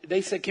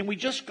they said, can we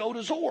just go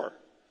to Zoar?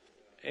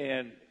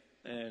 And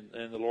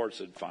the Lord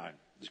said, fine,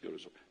 let's go to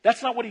Zoar.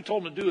 That's not what he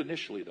told them to do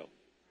initially, though.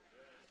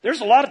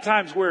 There's a lot of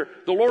times where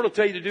the Lord will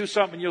tell you to do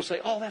something, and you'll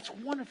say, oh, that's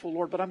wonderful,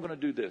 Lord, but I'm going to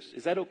do this.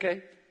 Is that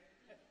okay?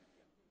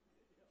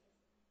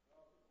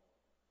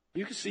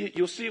 You can see it.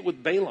 You'll see it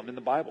with Balaam in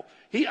the Bible.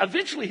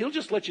 Eventually he'll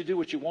just let you do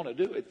what you want to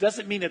do. It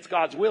doesn't mean it's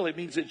God's will. It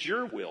means it's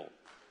your will.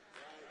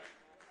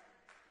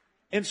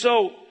 And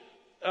so,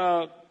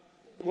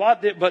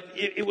 Lot did, but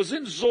it was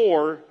in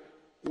Zoar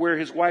where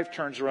his wife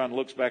turns around and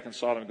looks back in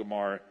Sodom and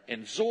Gomorrah.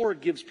 And Zoar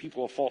gives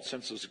people a false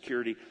sense of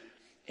security.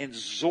 And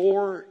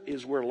Zoar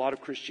is where a lot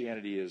of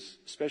Christianity is,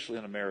 especially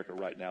in America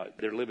right now.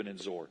 They're living in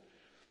Zoar.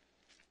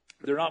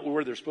 They're not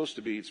where they're supposed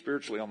to be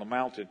spiritually on the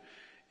mountain.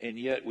 And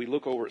yet we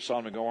look over at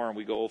Sodom and Gomorrah and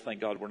we go, oh,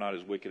 thank God we're not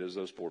as wicked as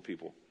those poor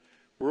people.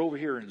 We're over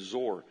here in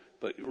Zoar.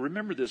 But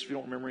remember this, if you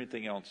don't remember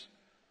anything else.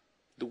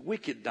 The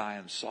wicked die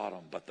in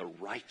Sodom, but the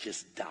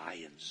righteous die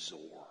in Zoar.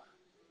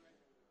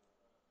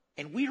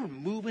 And we are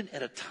moving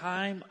at a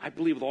time, I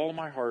believe with all of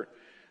my heart,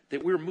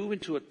 that we're moving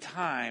to a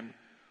time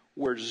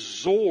where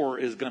Zoar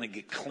is going to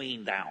get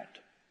cleaned out.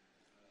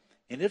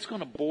 And it's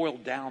going to boil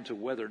down to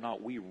whether or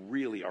not we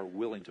really are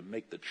willing to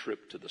make the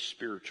trip to the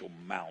spiritual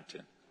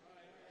mountain.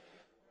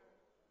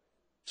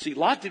 See,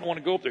 Lot didn't want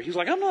to go up there. He's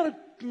like, I'm not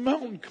a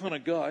mountain kind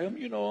of guy. I'm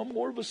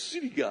more of a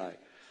city guy.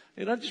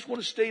 And I just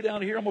want to stay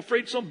down here. I'm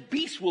afraid some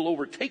beast will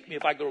overtake me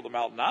if I go to the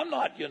mountain. I'm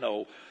not,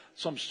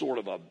 some sort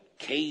of a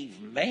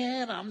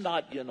caveman. I'm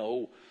not,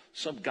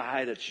 some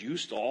guy that's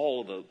used to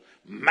all of the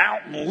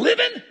mountain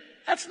living.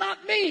 That's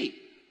not me.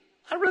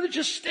 I'd rather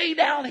just stay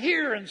down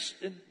here and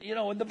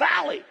in the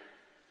valley.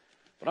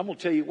 But I'm going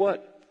to tell you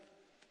what.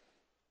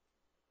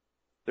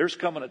 There's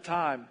coming a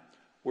time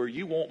where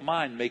you won't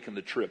mind making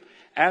the trip.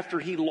 After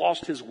he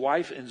lost his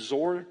wife in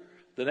Zoar,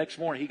 the next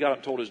morning he got up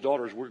and told his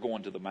daughters, we're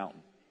going to the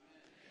mountain.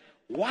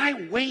 Why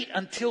wait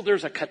until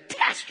there's a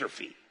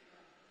catastrophe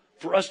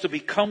for us to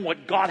become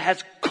what God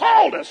has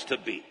called us to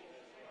be?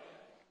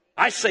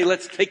 I say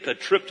let's take the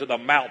trip to the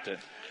mountain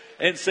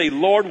and say,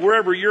 Lord,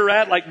 wherever you're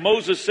at, like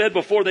Moses said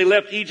before they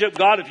left Egypt,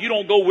 God, if you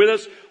don't go with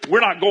us, we're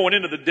not going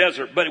into the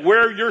desert. But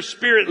where your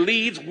Spirit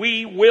leads,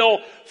 we will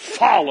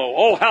follow.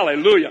 Oh,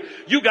 hallelujah.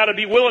 You got to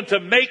be willing to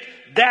make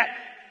that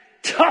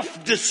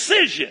tough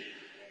decision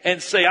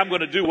and say, I'm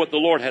going to do what the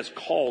Lord has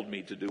called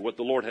me to do, what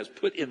the Lord has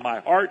put in my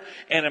heart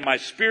and in my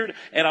spirit,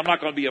 and I'm not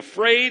going to be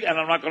afraid and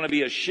I'm not going to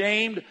be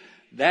ashamed.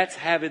 That's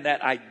having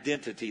that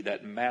identity,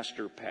 that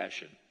master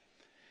passion.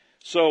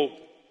 So,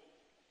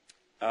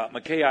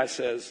 Micaiah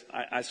says,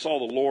 I saw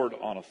the Lord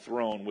on a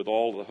throne with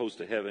all the host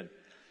of heaven,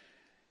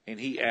 and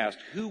he asked,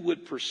 who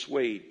would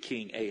persuade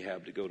King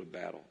Ahab to go to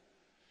battle?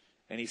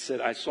 And he said,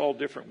 I saw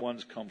different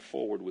ones come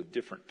forward with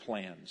different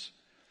plans.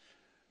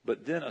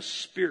 But then a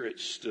spirit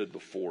stood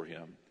before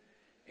him,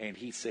 and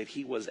he said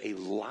he was a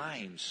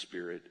lying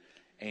spirit,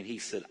 and he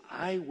said,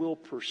 I will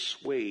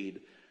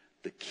persuade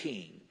the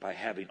king by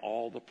having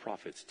all the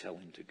prophets tell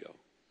him to go.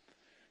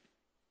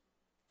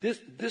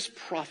 This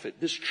prophet,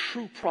 this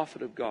true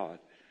prophet of God,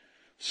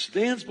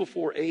 stands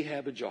before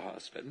Ahab and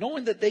Jehoshaphat,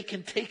 knowing that they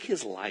can take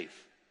his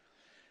life.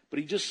 But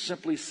he just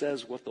simply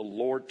says what the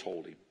Lord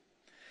told him.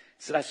 He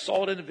said, I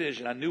saw it in a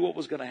vision. I knew what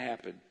was going to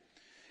happen.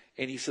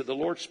 And he said, the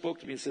Lord spoke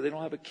to me and said, they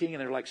don't have a king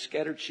and they're like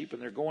scattered sheep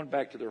and they're going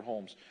back to their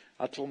homes.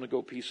 I told them to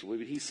go peacefully.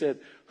 But he said,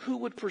 who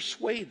would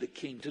persuade the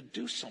king to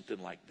do something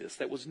like this?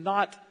 That was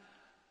not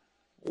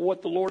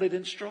what the Lord had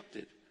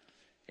instructed.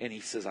 And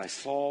he says, I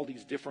saw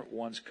these different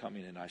ones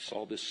coming and I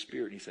saw this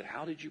spirit. And he said,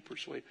 how did you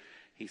persuade?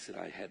 He said,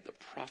 I had the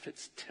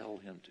prophets tell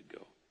him to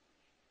go.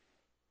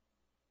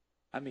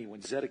 I mean,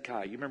 when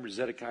Zedekiah, you remember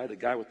Zedekiah, the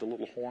guy with the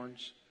little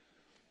horns?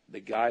 The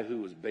guy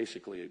who was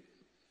basically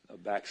a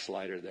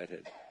backslider that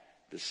had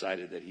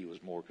decided that he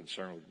was more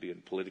concerned with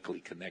being politically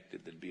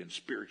connected than being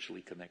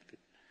spiritually connected.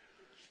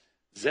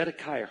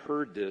 Zedekiah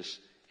heard this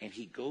and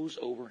he goes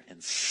over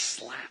and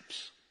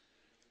slaps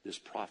this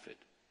prophet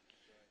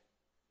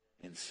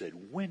and said,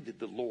 when did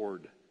the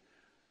Lord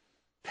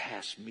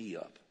pass me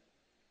up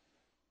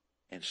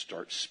and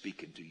start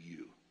speaking to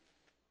you?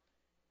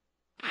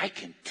 I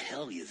can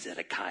tell you,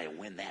 Zedekiah,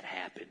 when that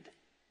happened.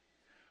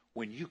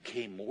 When you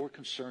came more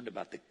concerned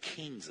about the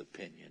king's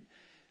opinion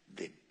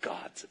than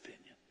God's opinion.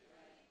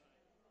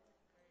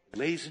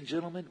 Ladies and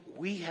gentlemen,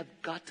 we have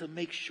got to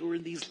make sure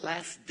in these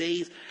last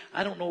days,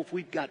 I don't know if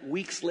we've got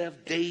weeks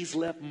left, days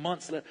left,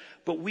 months left,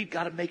 but we've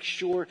got to make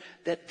sure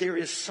that there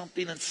is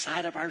something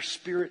inside of our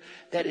spirit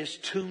that is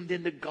tuned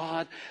into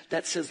God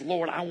that says,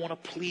 Lord, I want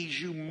to please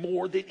you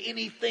more than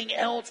anything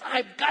else.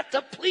 I've got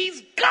to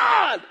please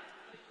God.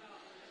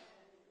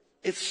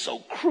 It's so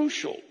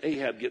crucial.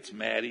 Ahab gets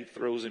mad. He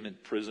throws him in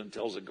prison,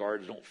 tells the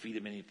guards, don't feed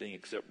him anything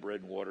except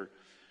bread and water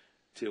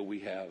till we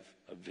have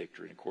a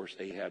victory. And of course,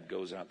 Ahab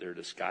goes out there,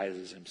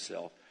 disguises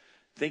himself,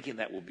 thinking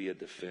that will be a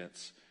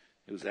defense.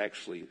 It was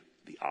actually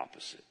the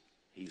opposite.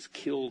 He's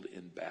killed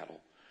in battle.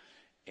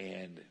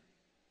 And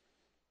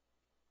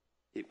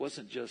it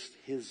wasn't just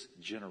his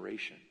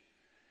generation.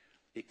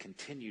 It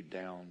continued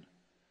down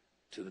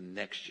to the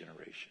next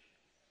generation.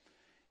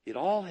 It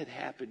all had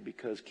happened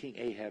because King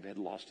Ahab had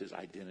lost his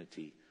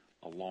identity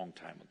a long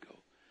time ago.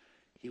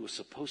 He was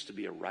supposed to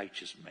be a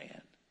righteous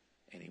man,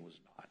 and he was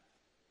not.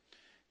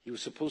 He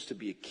was supposed to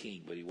be a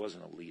king, but he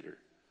wasn't a leader.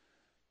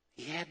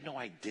 He had no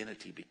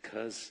identity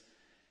because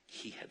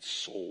he had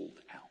sold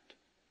out.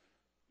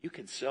 You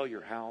can sell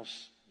your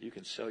house, you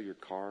can sell your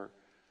car,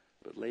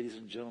 but ladies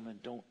and gentlemen,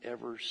 don't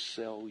ever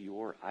sell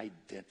your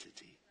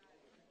identity.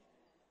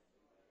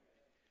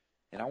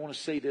 And I want to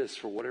say this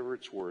for whatever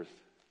it's worth,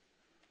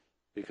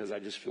 because I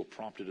just feel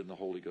prompted in the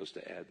Holy Ghost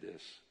to add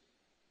this.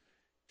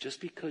 Just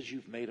because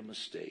you've made a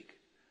mistake,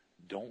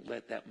 don't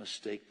let that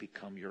mistake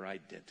become your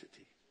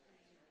identity.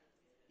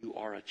 You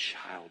are a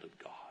child of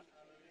God.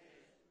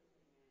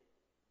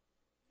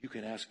 You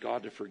can ask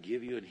God to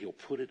forgive you and he'll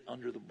put it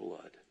under the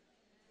blood.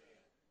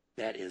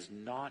 That is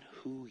not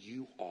who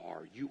you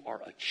are. You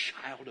are a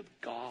child of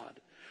God.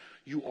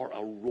 You are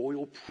a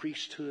royal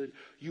priesthood.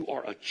 You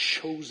are a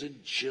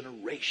chosen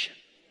generation.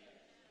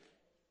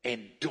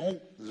 And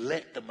don't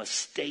let the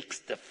mistakes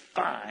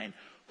define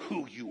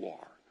who you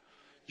are.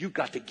 You've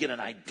got to get an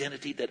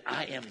identity that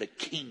I am the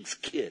king's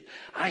kid.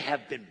 I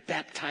have been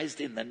baptized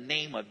in the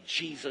name of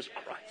Jesus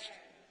Christ.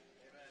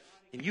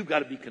 And you've got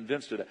to be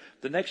convinced of that.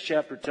 The next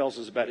chapter tells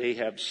us about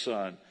Ahab's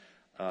son,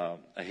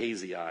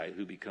 Ahaziah,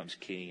 who becomes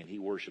king, and he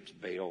worships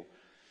Baal.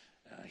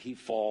 He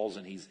falls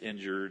and he's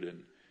injured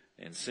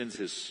and sends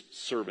his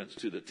servants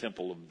to the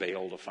temple of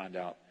Baal to find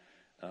out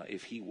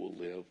if he will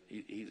live.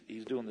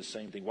 He's doing the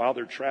same thing. While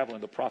they're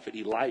traveling, the prophet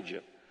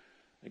Elijah,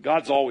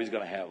 God's always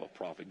going to have a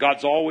prophet.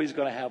 God's always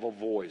going to have a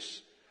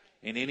voice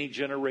in any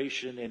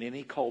generation, in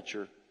any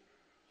culture.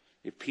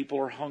 If people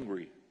are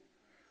hungry,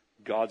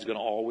 God's going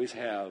to always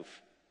have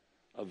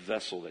a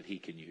vessel that he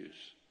can use.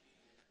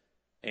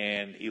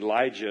 And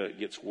Elijah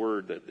gets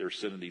word that they're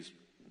sending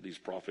these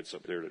prophets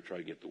up there to try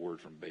to get the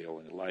word from Baal.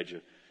 And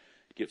Elijah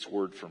gets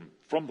word from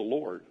the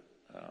Lord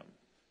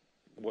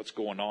what's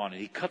going on.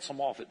 And he cuts them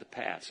off at the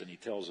pass, and he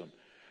tells them,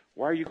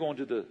 why are you going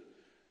to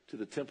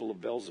the temple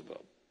of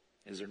Beelzebub?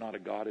 Is there not a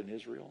God in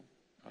Israel?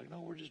 Like,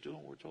 no, we're just doing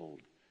what we're told.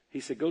 He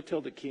said, go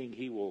tell the king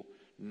he will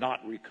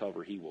not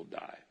recover, he will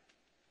die.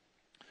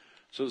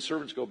 So the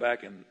servants go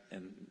back and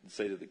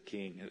say to the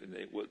king,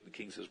 the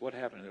king says, what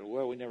happened? They're,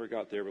 well, we never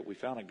got there, but we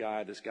found a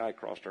guy. This guy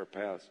crossed our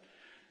paths,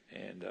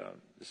 and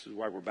this is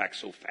why we're back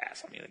so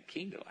fast. I mean, the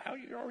king, how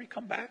you already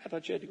come back? I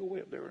thought you had to go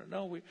way up there.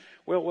 No,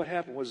 well, what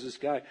happened was this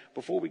guy,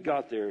 before we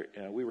got there,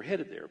 we were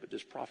headed there, but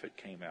this prophet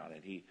came out,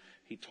 and he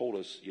told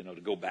us,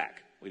 to go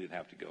back. We didn't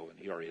have to go, and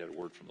he already had a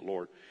word from the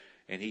Lord,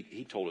 and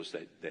he told us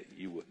that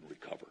you wouldn't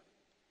recover.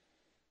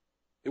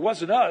 It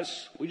wasn't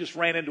us. We just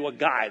ran into a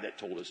guy that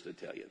told us to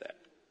tell you that.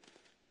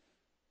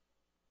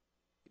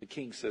 The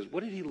king says,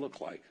 what did he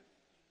look like?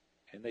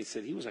 And they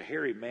said, he was a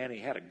hairy man. He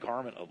had a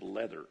garment of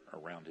leather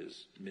around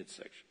his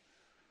midsection.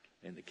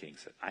 And the king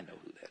said, I know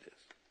who that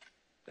is.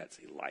 That's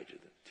Elijah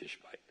the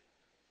Tishbite.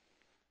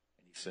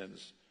 And he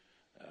sends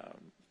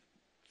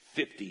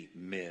 50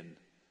 men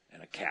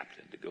and a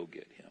captain to go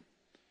get him.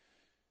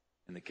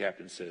 And the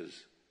captain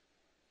says,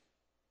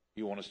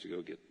 you want us to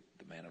go get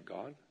the man of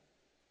God?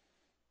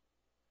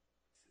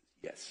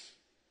 He says, yes.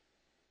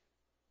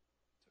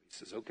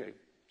 So he says, okay.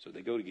 So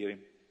they go to get him.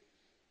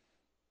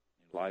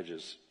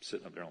 Elijah's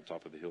sitting up there on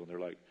top of the hill, and they're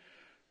like,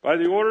 by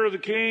the order of the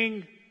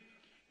king,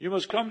 you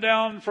must come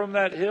down from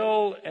that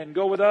hill and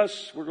go with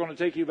us. We're going to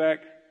take you back.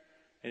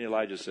 And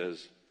Elijah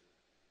says,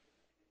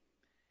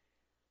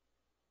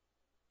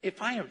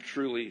 if I am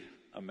truly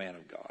a man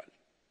of God,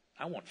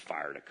 I want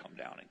fire to come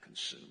down and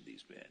consume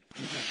these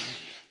men.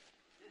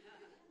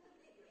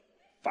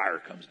 Fire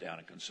comes down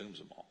and consumes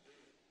them all.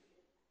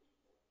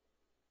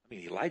 I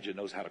mean, Elijah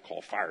knows how to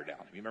call fire down.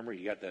 You remember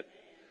he got that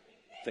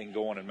thing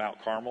going in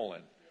Mount Carmel,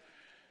 and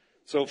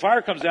so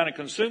fire comes down and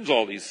consumes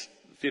all these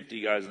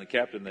 50 guys and the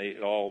captain. They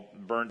all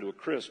burned to a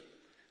crisp.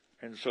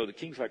 And so the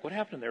king's like, what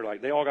happened? They're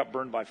like, they all got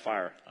burned by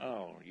fire.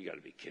 Oh, you got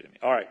to be kidding me.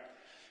 All right,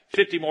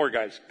 50 more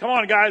guys. Come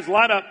on, guys,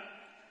 line up.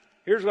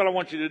 Here's what I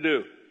want you to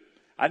do.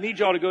 I need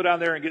y'all to go down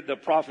there and get the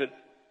prophet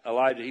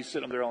Elijah. He's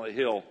sitting up there on the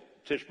hill.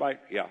 Tishbite?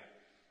 Yeah.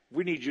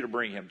 We need you to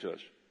bring him to us.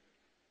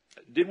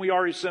 Didn't we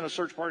already send a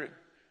search party?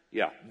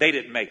 Yeah. They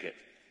didn't make it.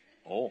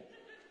 Oh,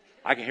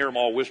 I can hear them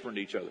all whispering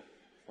to each other.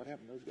 What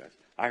happened to those guys?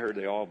 I heard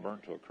they all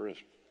burnt to a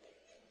crisp.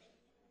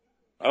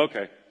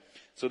 Okay.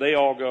 So they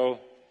all go,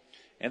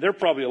 and they're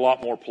probably a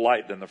lot more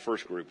polite than the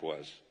first group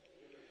was.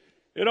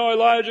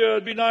 Elijah,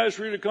 it'd be nice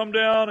for you to come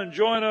down and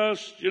join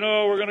us.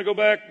 We're going to go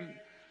back. And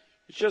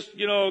it's just,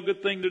 a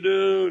good thing to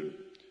do.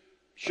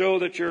 Show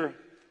that you're,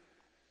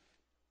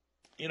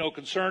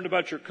 concerned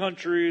about your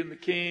country and the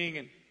king.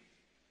 And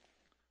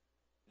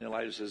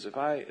Elijah says, if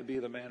I be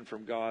the man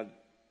from God,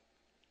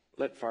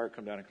 let fire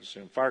come down and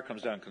consume. Fire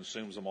comes down and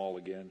consumes them all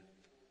again.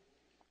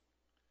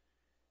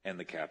 And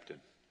the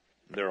captain.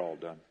 They're all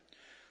done.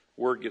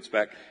 Word gets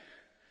back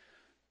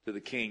to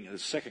the king, the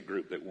second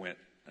group that went,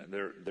 and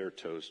they're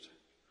toast.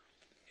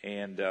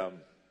 And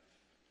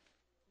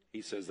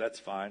he says, that's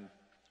fine.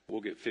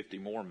 We'll get 50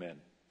 more men.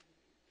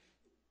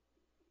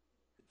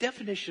 The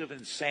definition of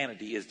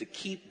insanity is to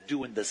keep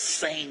doing the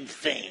same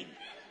thing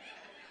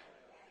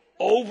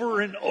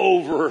over and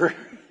over,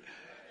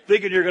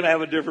 thinking you're going to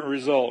have a different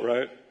result,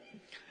 right?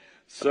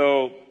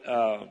 So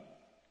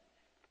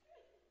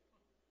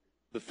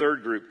the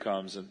third group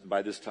comes, and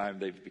by this time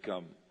they've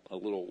become a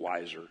little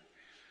wiser.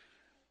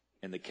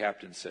 And the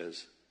captain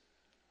says,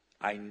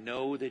 I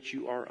know that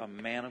you are a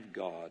man of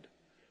God.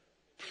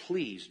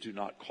 Please do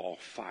not call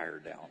fire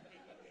down.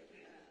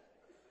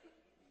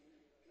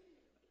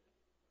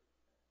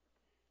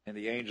 And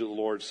the angel of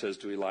the Lord says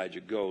to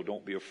Elijah, go,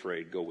 don't be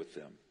afraid, go with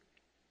them.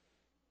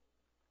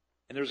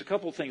 And there's a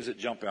couple of things that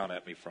jump out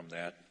at me from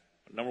that.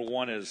 Number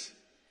one is,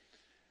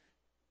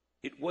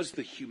 it was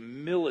the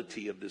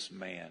humility of this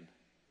man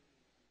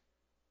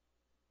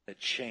that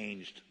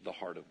changed the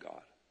heart of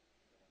God.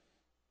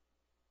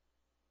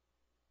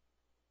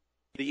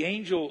 The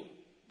angel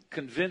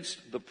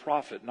convinced the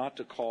prophet not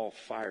to call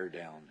fire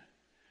down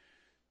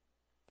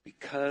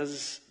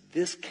because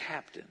this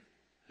captain,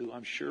 who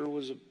I'm sure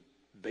was a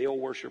Baal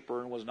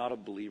worshiper and was not a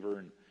believer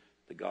in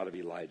the God of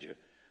Elijah,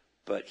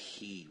 but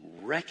he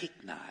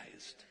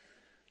recognized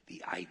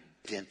the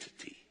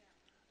identity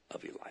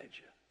of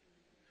Elijah.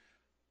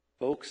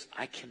 Folks,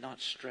 I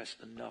cannot stress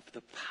enough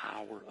the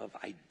power of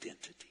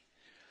identity.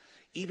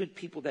 Even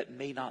people that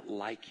may not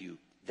like you,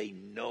 they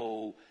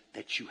know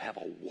that you have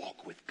a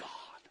walk with God.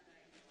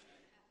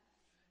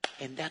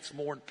 And that's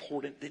more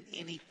important than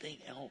anything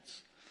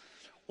else.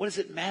 What does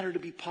it matter to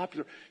be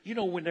popular?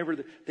 Whenever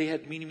they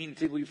had Meeny,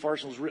 Tiddly,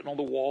 Farson was written on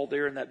the wall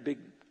there in that big,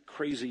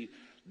 crazy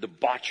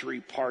debauchery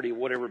party,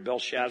 whatever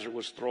Belshazzar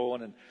was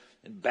throwing,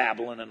 and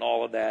Babylon and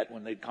all of that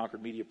when they'd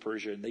conquered Media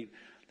Persia. And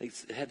they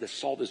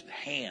saw this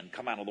hand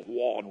come out of the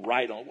wall and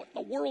write on what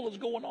in the world is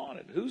going on,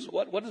 and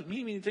what does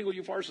me tingle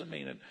you farson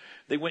mean? And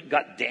they went and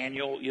got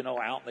Daniel,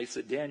 out, and they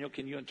said, Daniel,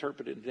 can you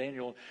interpret it? And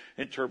Daniel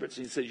interprets,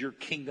 and he says, your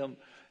kingdom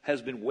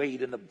has been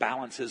weighed in the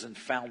balances and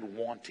found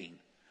wanting.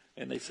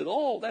 And they said,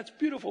 oh, that's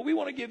beautiful. We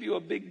want to give you a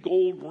big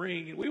gold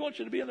ring. We want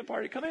you to be in the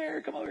party. Come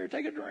over here,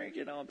 take a drink,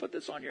 and put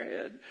this on your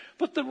head.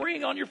 Put the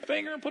ring on your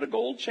finger and put a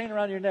gold chain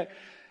around your neck.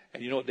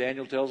 And you know what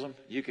Daniel tells them?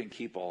 You can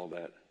keep all of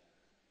that.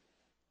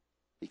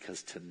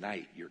 Because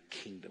tonight your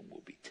kingdom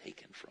will be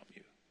taken from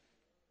you.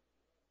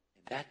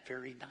 And that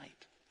very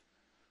night,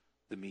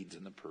 the Medes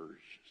and the Persians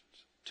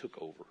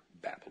took over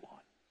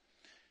Babylon.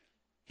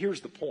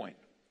 Here's the point.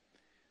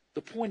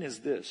 The point is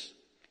this.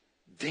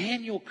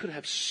 Daniel could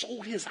have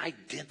sold his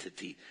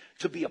identity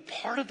to be a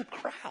part of the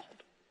crowd.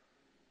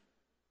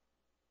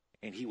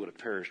 And he would have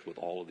perished with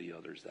all of the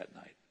others that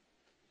night.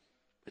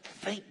 But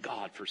thank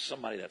God for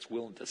somebody that's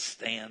willing to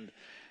stand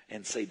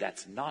and say,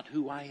 that's not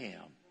who I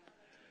am.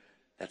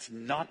 That's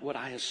not what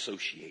I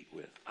associate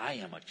with. I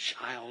am a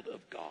child of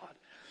God.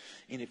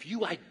 And if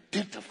you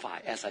identify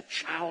as a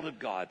child of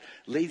God,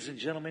 ladies and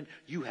gentlemen,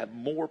 you have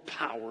more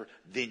power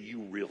than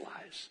you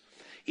realize.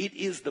 It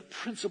is the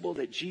principle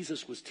that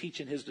Jesus was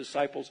teaching his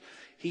disciples.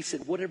 He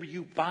said, whatever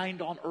you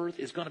bind on earth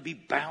is going to be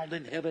bound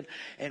in heaven.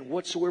 And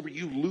whatsoever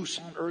you loose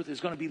on earth is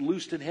going to be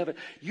loosed in heaven.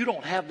 You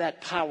don't have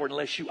that power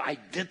unless you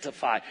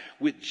identify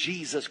with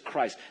Jesus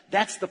Christ.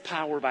 That's the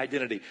power of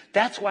identity.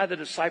 That's why the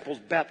disciples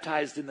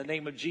baptized in the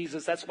name of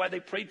Jesus. That's why they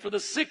prayed for the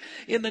sick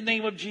in the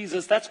name of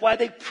Jesus. That's why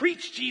they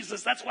preached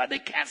Jesus. That's why they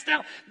cast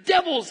out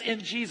devils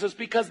in Jesus,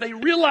 because they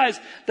realized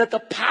that the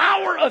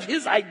power of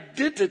his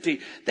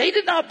identity, they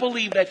did not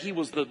believe that he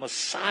was the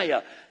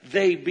Messiah,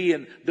 they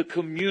being the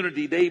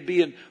community, they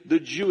being the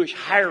Jewish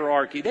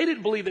hierarchy. They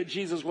didn't believe that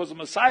Jesus was a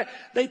Messiah.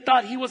 They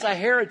thought he was a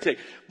heretic.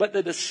 But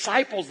the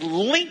disciples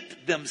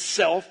linked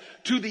themselves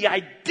to the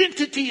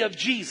identity of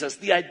Jesus.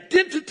 The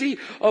identity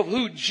of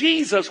who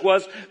Jesus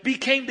was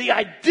became the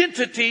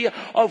identity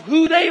of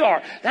who they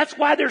are. That's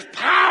why there's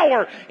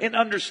power in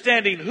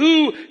understanding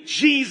who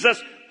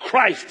Jesus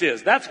Christ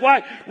is. That's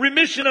why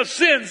remission of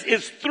sins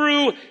is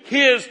through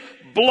his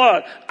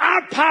blood.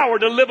 Our power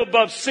to live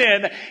above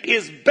sin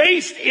is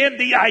based in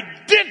the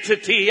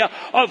identity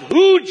of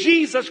who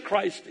Jesus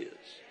Christ is.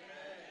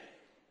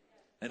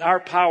 And our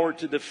power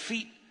to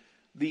defeat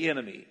the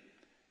enemy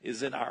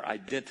is in our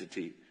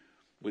identity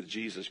with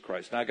Jesus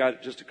Christ. Now, I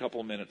got just a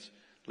couple of minutes.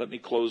 Let me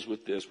close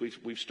with this.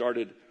 We've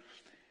started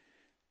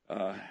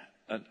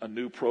a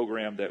new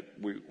program that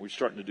we're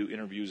starting to do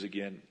interviews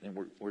again, and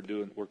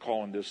we're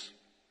calling this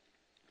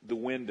The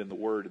Wind and the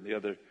Word. And the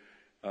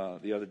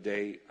other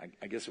day,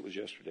 I guess it was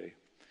yesterday,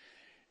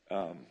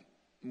 I'm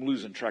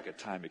losing track of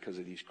time because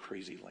of these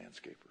crazy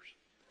landscapers.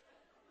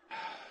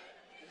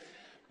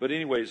 But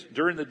anyways,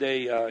 during the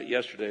day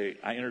yesterday,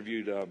 I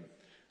interviewed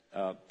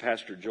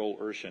Pastor Joel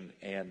Urshan,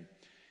 and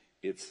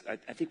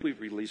I think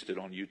we've released it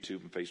on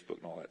YouTube and Facebook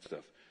and all that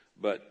stuff.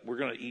 But we're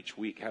going to each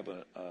week have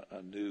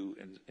a new,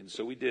 and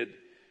so we did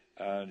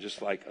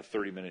just like a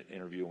 30-minute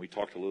interview, and we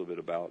talked a little bit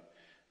about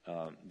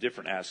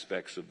different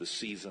aspects of the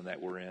season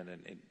that we're in.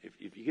 And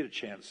if you get a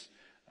chance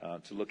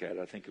to look at it,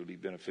 I think it would be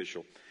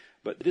beneficial.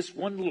 But this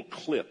one little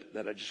clip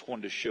that I just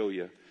wanted to show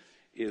you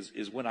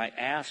is when I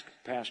asked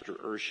Pastor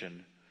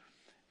Urshan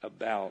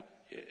about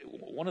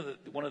one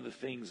of the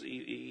things,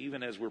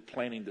 even as we're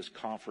planning this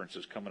conference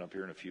that's coming up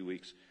here in a few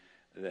weeks,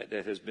 that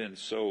has been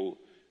so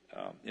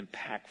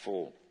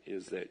impactful,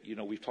 is that,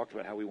 we've talked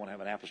about how we want to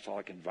have an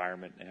apostolic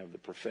environment and have the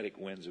prophetic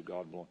winds of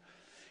God blowing.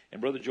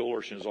 And Brother Joel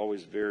Urshan is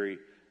always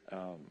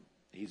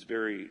he's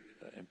very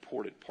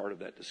important part of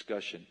that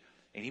discussion.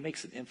 And he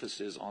makes an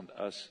emphasis on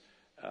us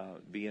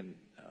being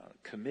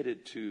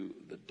committed to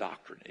the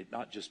doctrine. It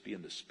not just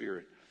being the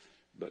Spirit,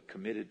 but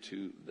committed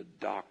to the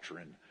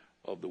doctrine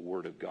of the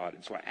Word of God.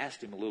 And so I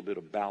asked him a little bit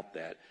about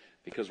that,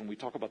 because when we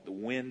talk about the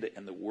wind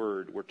and the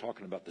Word, we're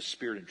talking about the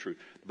Spirit and truth.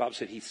 The Bible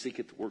said he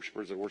seeketh the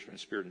worshipers that worship in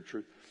spirit and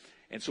truth.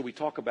 And so we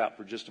talk about,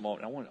 for just a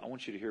moment, I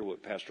want you to hear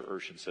what Pastor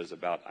Urshan says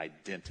about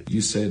identity.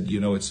 You said,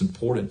 it's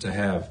important to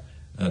have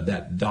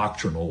that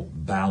doctrinal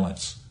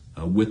balance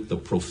with the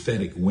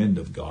prophetic wind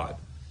of God.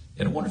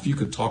 And I wonder if you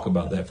could talk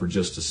about that for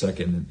just a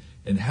second,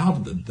 and how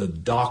the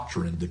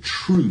doctrine, the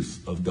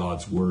truth of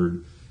God's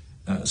Word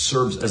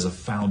serves as a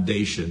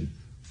foundation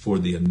for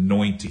the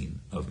anointing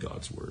of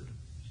God's Word.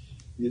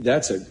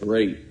 That's a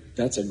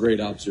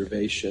great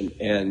observation.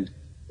 And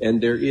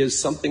there is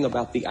something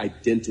about the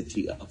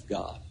identity of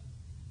God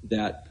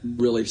that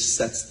really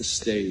sets the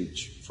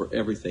stage for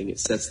everything. It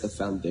sets the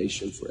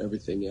foundation for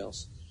everything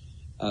else.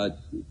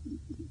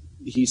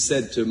 He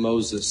said to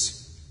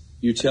Moses,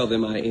 "You tell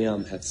them I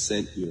am hath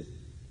sent you."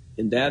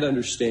 And that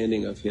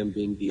understanding of him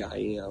being the I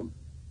am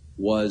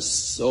was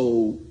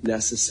so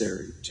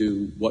necessary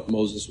to what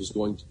Moses was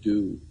going to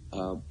do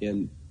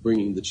in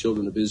bringing the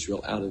children of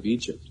Israel out of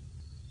Egypt.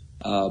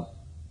 And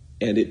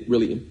it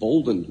really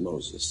emboldened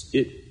Moses.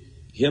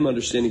 Him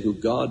understanding who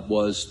God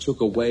was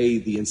took away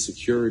the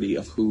insecurity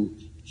of who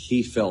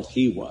he felt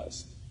he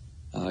was.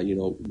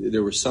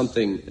 There was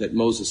something that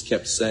Moses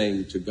kept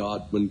saying to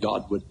God when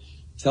God would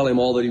tell him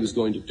all that he was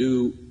going to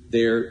do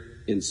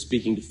there in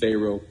speaking to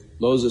Pharaoh.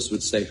 Moses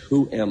would say,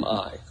 "Who am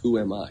I? Who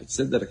am I?" He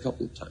said that a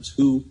couple of times.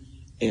 Who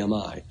am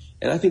I?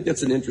 And I think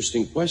that's an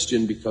interesting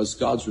question because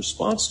God's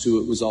response to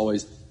it was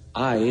always,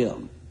 "I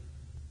am.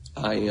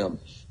 I am."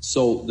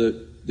 So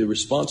the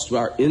response to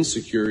our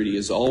insecurity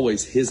is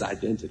always his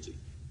identity.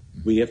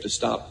 We have to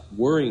stop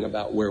worrying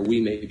about where we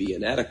may be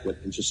inadequate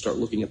and just start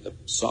looking at the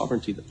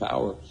sovereignty, the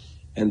power,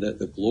 and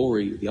the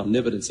glory, the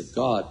omnipotence of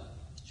God.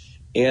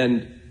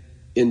 And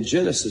in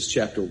Genesis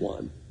chapter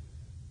 1,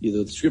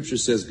 the scripture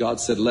says, God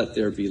said, "Let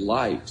there be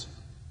light."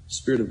 The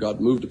Spirit of God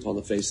moved upon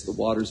the face of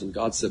the waters, and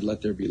God said,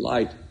 "Let there be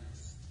light."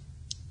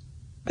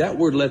 That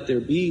word "let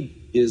there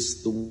be"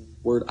 is the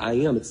word "I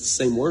am." It's the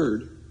same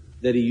word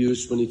that he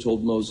used when he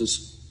told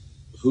Moses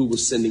who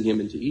was sending him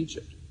into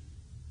Egypt.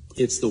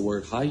 It's the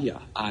word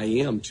 "Hayah," I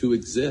am, to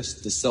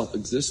exist, the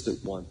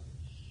self-existent one.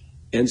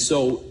 And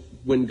so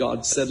when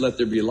God said, "Let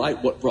there be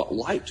light," what brought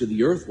light to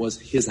the earth was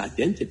his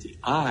identity.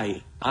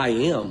 I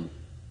am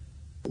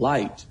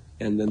light.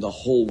 And then the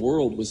whole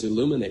world was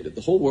illuminated.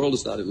 The whole world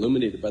is not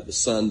illuminated by the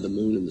sun, the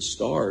moon, and the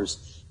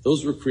stars.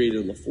 Those were created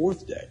on the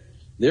fourth day.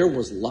 There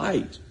was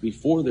light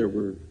before there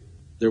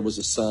was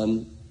a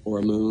sun or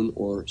a moon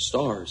or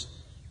stars.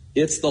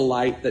 It's the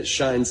light that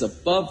shines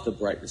above the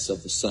brightness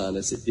of the sun,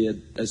 as it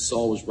did as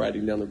Saul was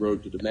riding down the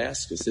road to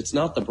Damascus. It's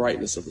not the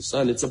brightness of the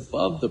sun. It's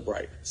above the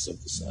brightness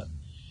of the sun.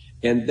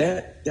 And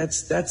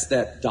that's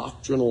that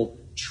doctrinal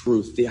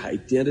truth, the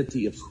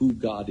identity of who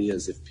God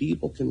is. If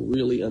people can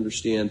really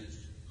understand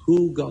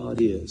who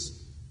God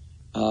is,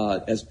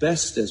 as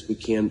best as we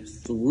can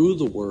through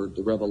the Word,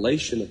 the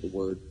revelation of the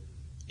Word,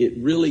 it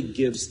really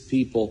gives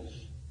people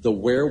the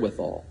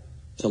wherewithal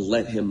to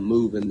let him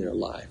move in their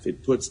life.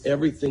 It puts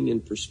everything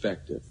in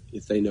perspective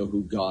if they know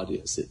who God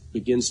is. It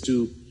begins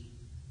to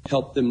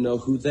help them know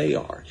who they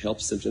are. It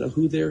helps them to know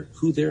who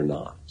they're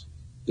not.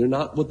 They're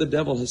not what the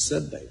devil has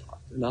said they are.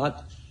 They're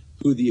not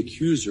who the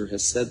accuser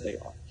has said they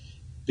are.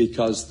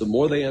 Because the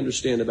more they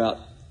understand about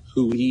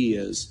who he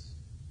is,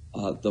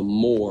 the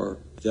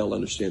more they'll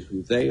understand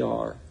who they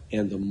are,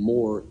 and the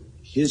more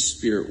his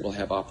Spirit will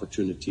have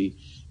opportunity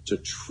to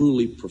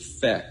truly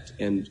perfect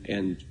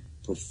and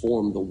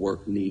perform the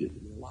work needed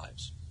in their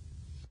lives.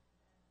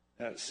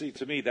 See,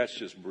 to me, that's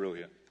just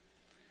brilliant.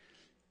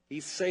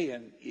 He's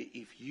saying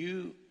if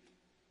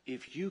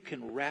you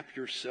can wrap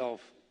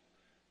yourself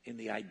in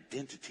the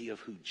identity of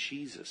who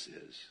Jesus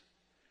is,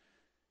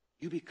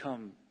 you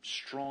become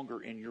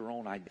stronger in your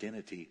own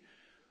identity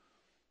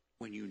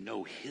when you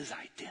know his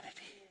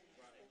identity.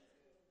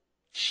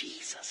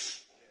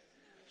 Jesus.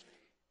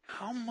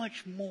 How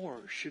much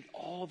more should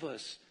all of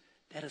us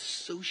that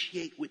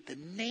associate with the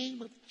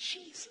name of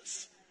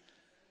Jesus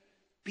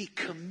be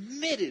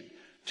committed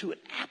to an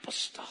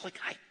apostolic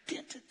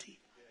identity,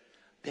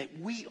 that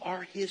we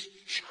are his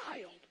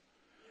child,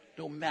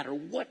 no matter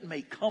what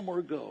may come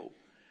or go?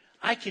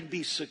 I can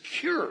be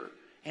secure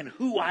in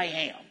who I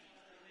am,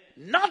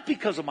 not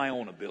because of my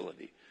own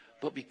ability,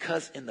 but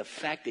because in the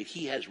fact that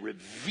he has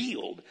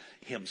revealed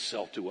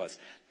himself to us.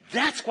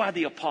 That's why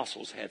the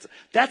apostles had,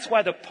 that's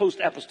why the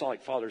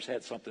post-apostolic fathers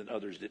had something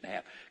others didn't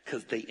have,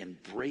 because they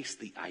embraced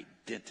the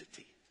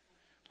identity.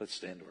 Let's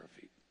stand to our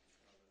feet.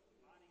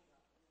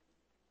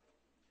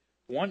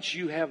 Once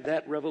you have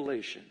that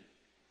revelation,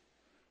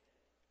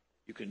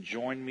 you can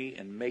join me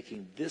in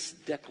making this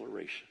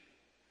declaration.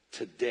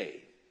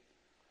 Today,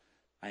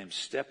 I am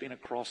stepping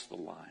across the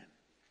line.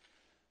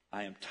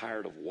 I am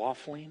tired of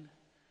waffling,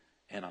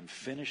 and I'm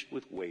finished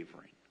with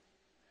wavering.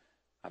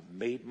 I've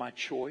made my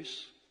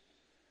choice.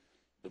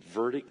 The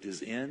verdict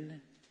is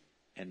in,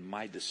 and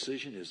my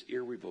decision is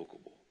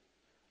irrevocable.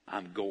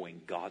 I'm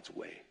going God's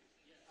way,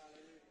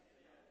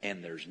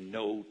 and there's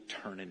no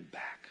turning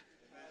back.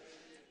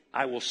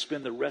 I will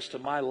spend the rest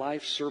of my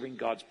life serving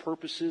God's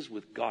purposes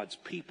with God's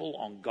people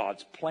on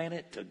God's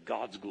planet to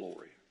God's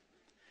glory.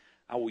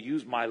 I will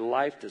use my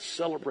life to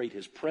celebrate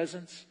his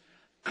presence,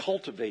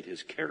 cultivate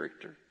his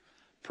character,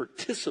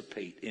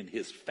 participate in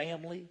his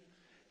family,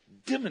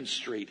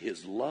 demonstrate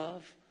his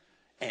love,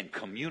 and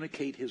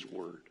communicate his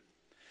word.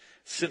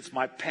 Since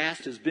my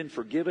past has been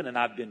forgiven and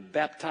I've been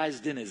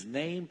baptized in his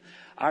name,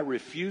 I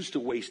refuse to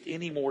waste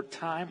any more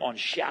time on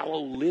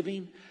shallow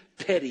living,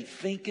 petty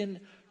thinking,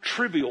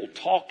 trivial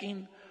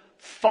talking,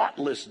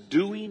 thoughtless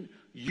doing,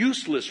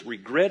 useless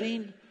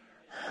regretting,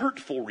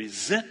 hurtful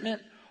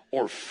resentment,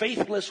 or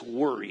faithless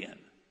worrying.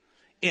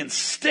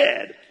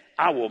 Instead,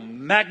 I will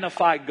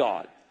magnify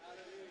God,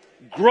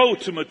 grow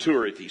to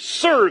maturity,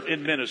 serve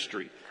in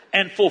ministry,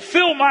 and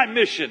fulfill my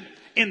mission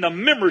in the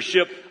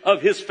membership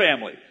of his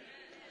family.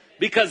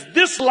 Because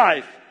this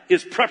life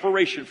is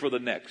preparation for the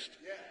next.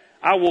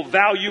 I will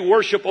value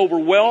worship over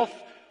wealth,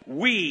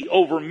 we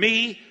over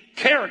me,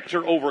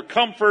 character over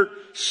comfort,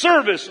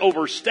 service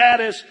over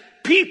status,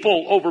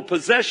 people over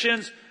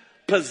possessions,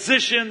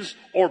 positions,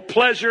 or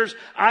pleasures.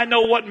 I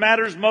know what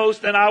matters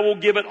most, and I will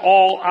give it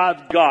all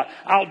I've got.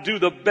 I'll do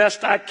the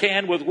best I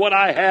can with what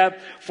I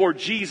have for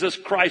Jesus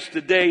Christ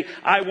today.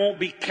 I won't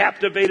be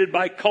captivated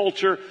by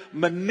culture,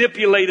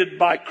 manipulated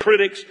by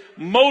critics,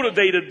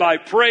 motivated by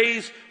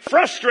praise,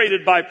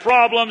 frustrated by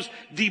problems,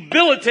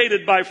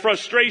 debilitated by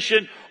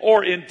frustration,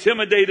 or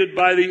intimidated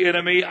by the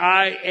enemy.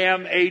 I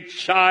am a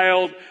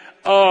child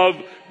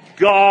of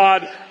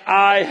God.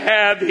 I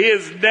have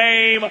His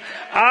name.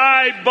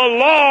 I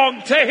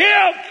belong to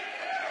Him.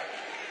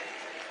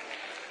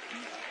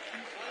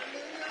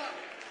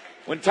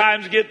 When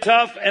times get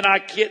tough and I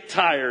get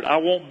tired, I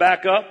won't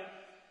back up,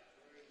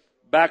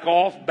 back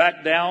off,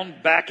 back down,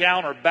 back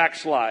out, or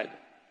backslide.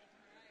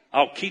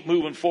 I'll keep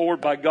moving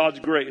forward by God's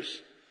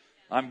grace.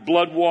 I'm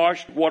blood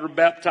washed, water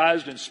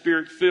baptized, and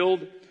spirit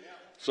filled.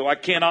 So I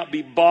cannot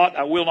be bought.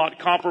 I will not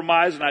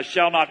compromise, and I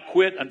shall not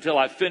quit until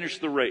I finish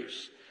the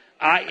race.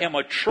 I am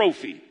a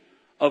trophy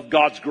of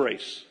God's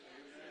grace.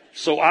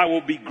 So I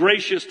will be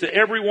gracious to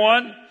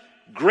everyone,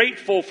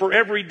 grateful for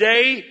every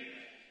day,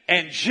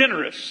 and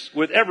generous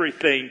with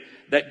everything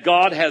that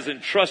God has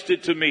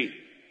entrusted to me.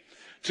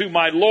 To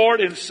my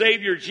Lord and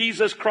Savior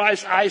Jesus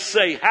Christ, I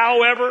say,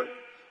 however,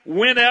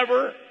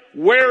 whenever,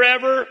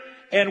 wherever,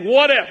 and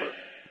whatever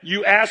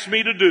you ask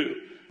me to do,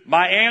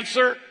 my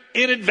answer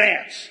in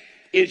advance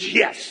is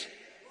yes.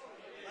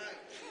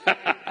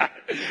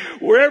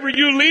 Wherever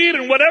you lead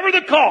and whatever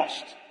the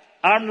cost,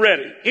 I'm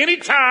ready.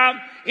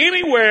 Anytime,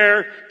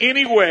 anywhere,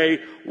 anyway,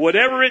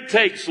 whatever it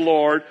takes,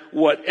 Lord,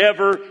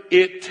 whatever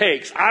it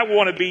takes. I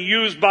want to be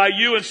used by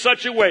you in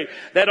such a way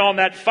that on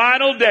that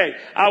final day,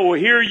 I will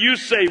hear you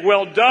say,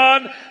 well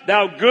done,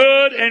 thou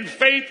good and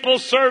faithful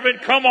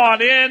servant. Come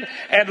on in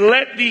and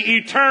let the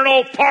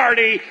eternal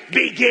party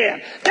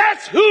begin.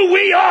 That's who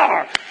we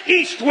are,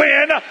 East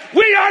Wind.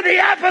 We are the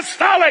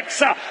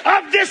apostolics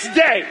of this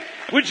day.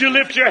 Would you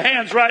lift your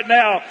hands right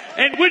now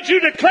and would you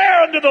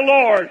declare unto the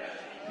Lord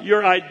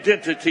your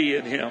identity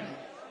in Him?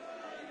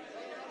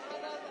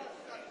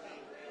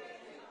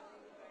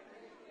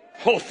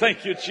 Oh,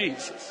 thank you,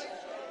 Jesus.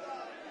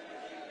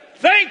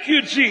 Thank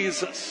you,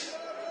 Jesus.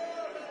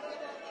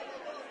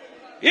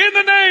 In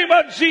the name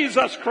of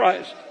Jesus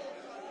Christ.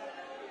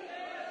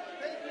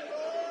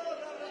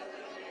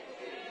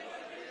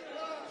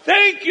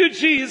 Thank you,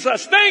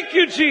 Jesus. Thank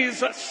you,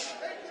 Jesus.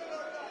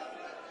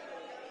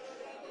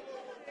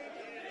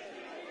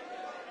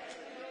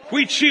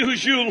 We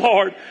choose you,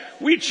 Lord.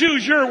 We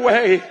choose your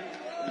way.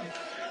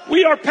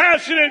 We are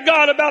passionate,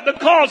 God, about the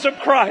cause of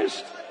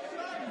Christ.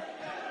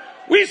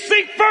 We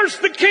seek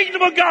first the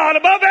kingdom of God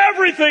above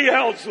everything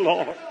else,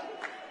 Lord.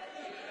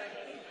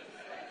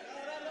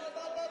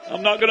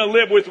 I'm not going to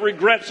live with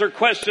regrets or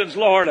questions,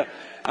 Lord.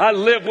 I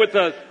live with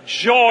the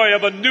joy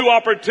of a new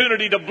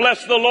opportunity to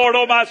bless the Lord,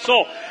 oh my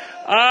soul.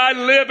 I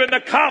live in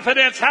the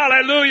confidence,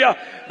 hallelujah,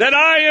 that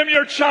I am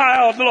your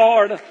child,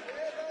 Lord.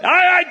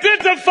 I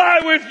identify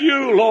with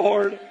you,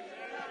 Lord.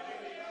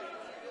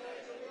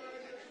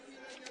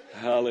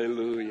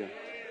 Hallelujah.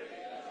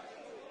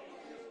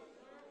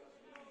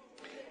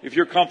 If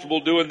you're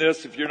comfortable doing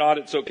this, if you're not,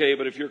 it's okay.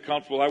 But if you're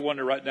comfortable, I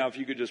wonder right now if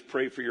you could just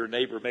pray for your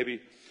neighbor.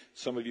 Maybe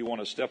some of you want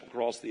to step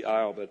across the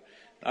aisle. But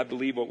I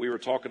believe what we were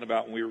talking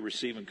about when we were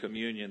receiving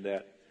communion,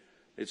 that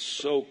it's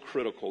so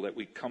critical that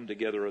we come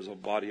together as a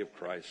body of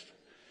Christ.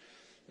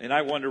 And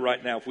I wonder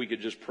right now if we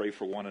could just pray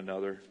for one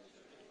another.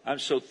 I'm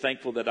so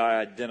thankful that I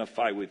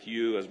identify with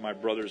you as my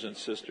brothers and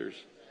sisters.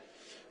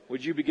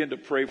 Would you begin to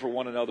pray for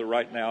one another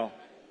right now?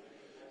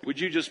 Would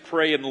you just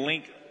pray and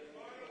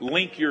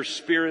link your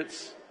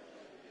spirits,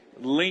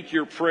 link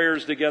your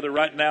prayers together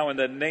right now in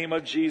the name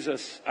of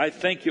Jesus? I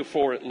thank you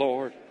for it,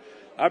 Lord.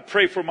 I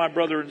pray for my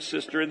brother and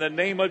sister in the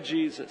name of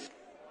Jesus.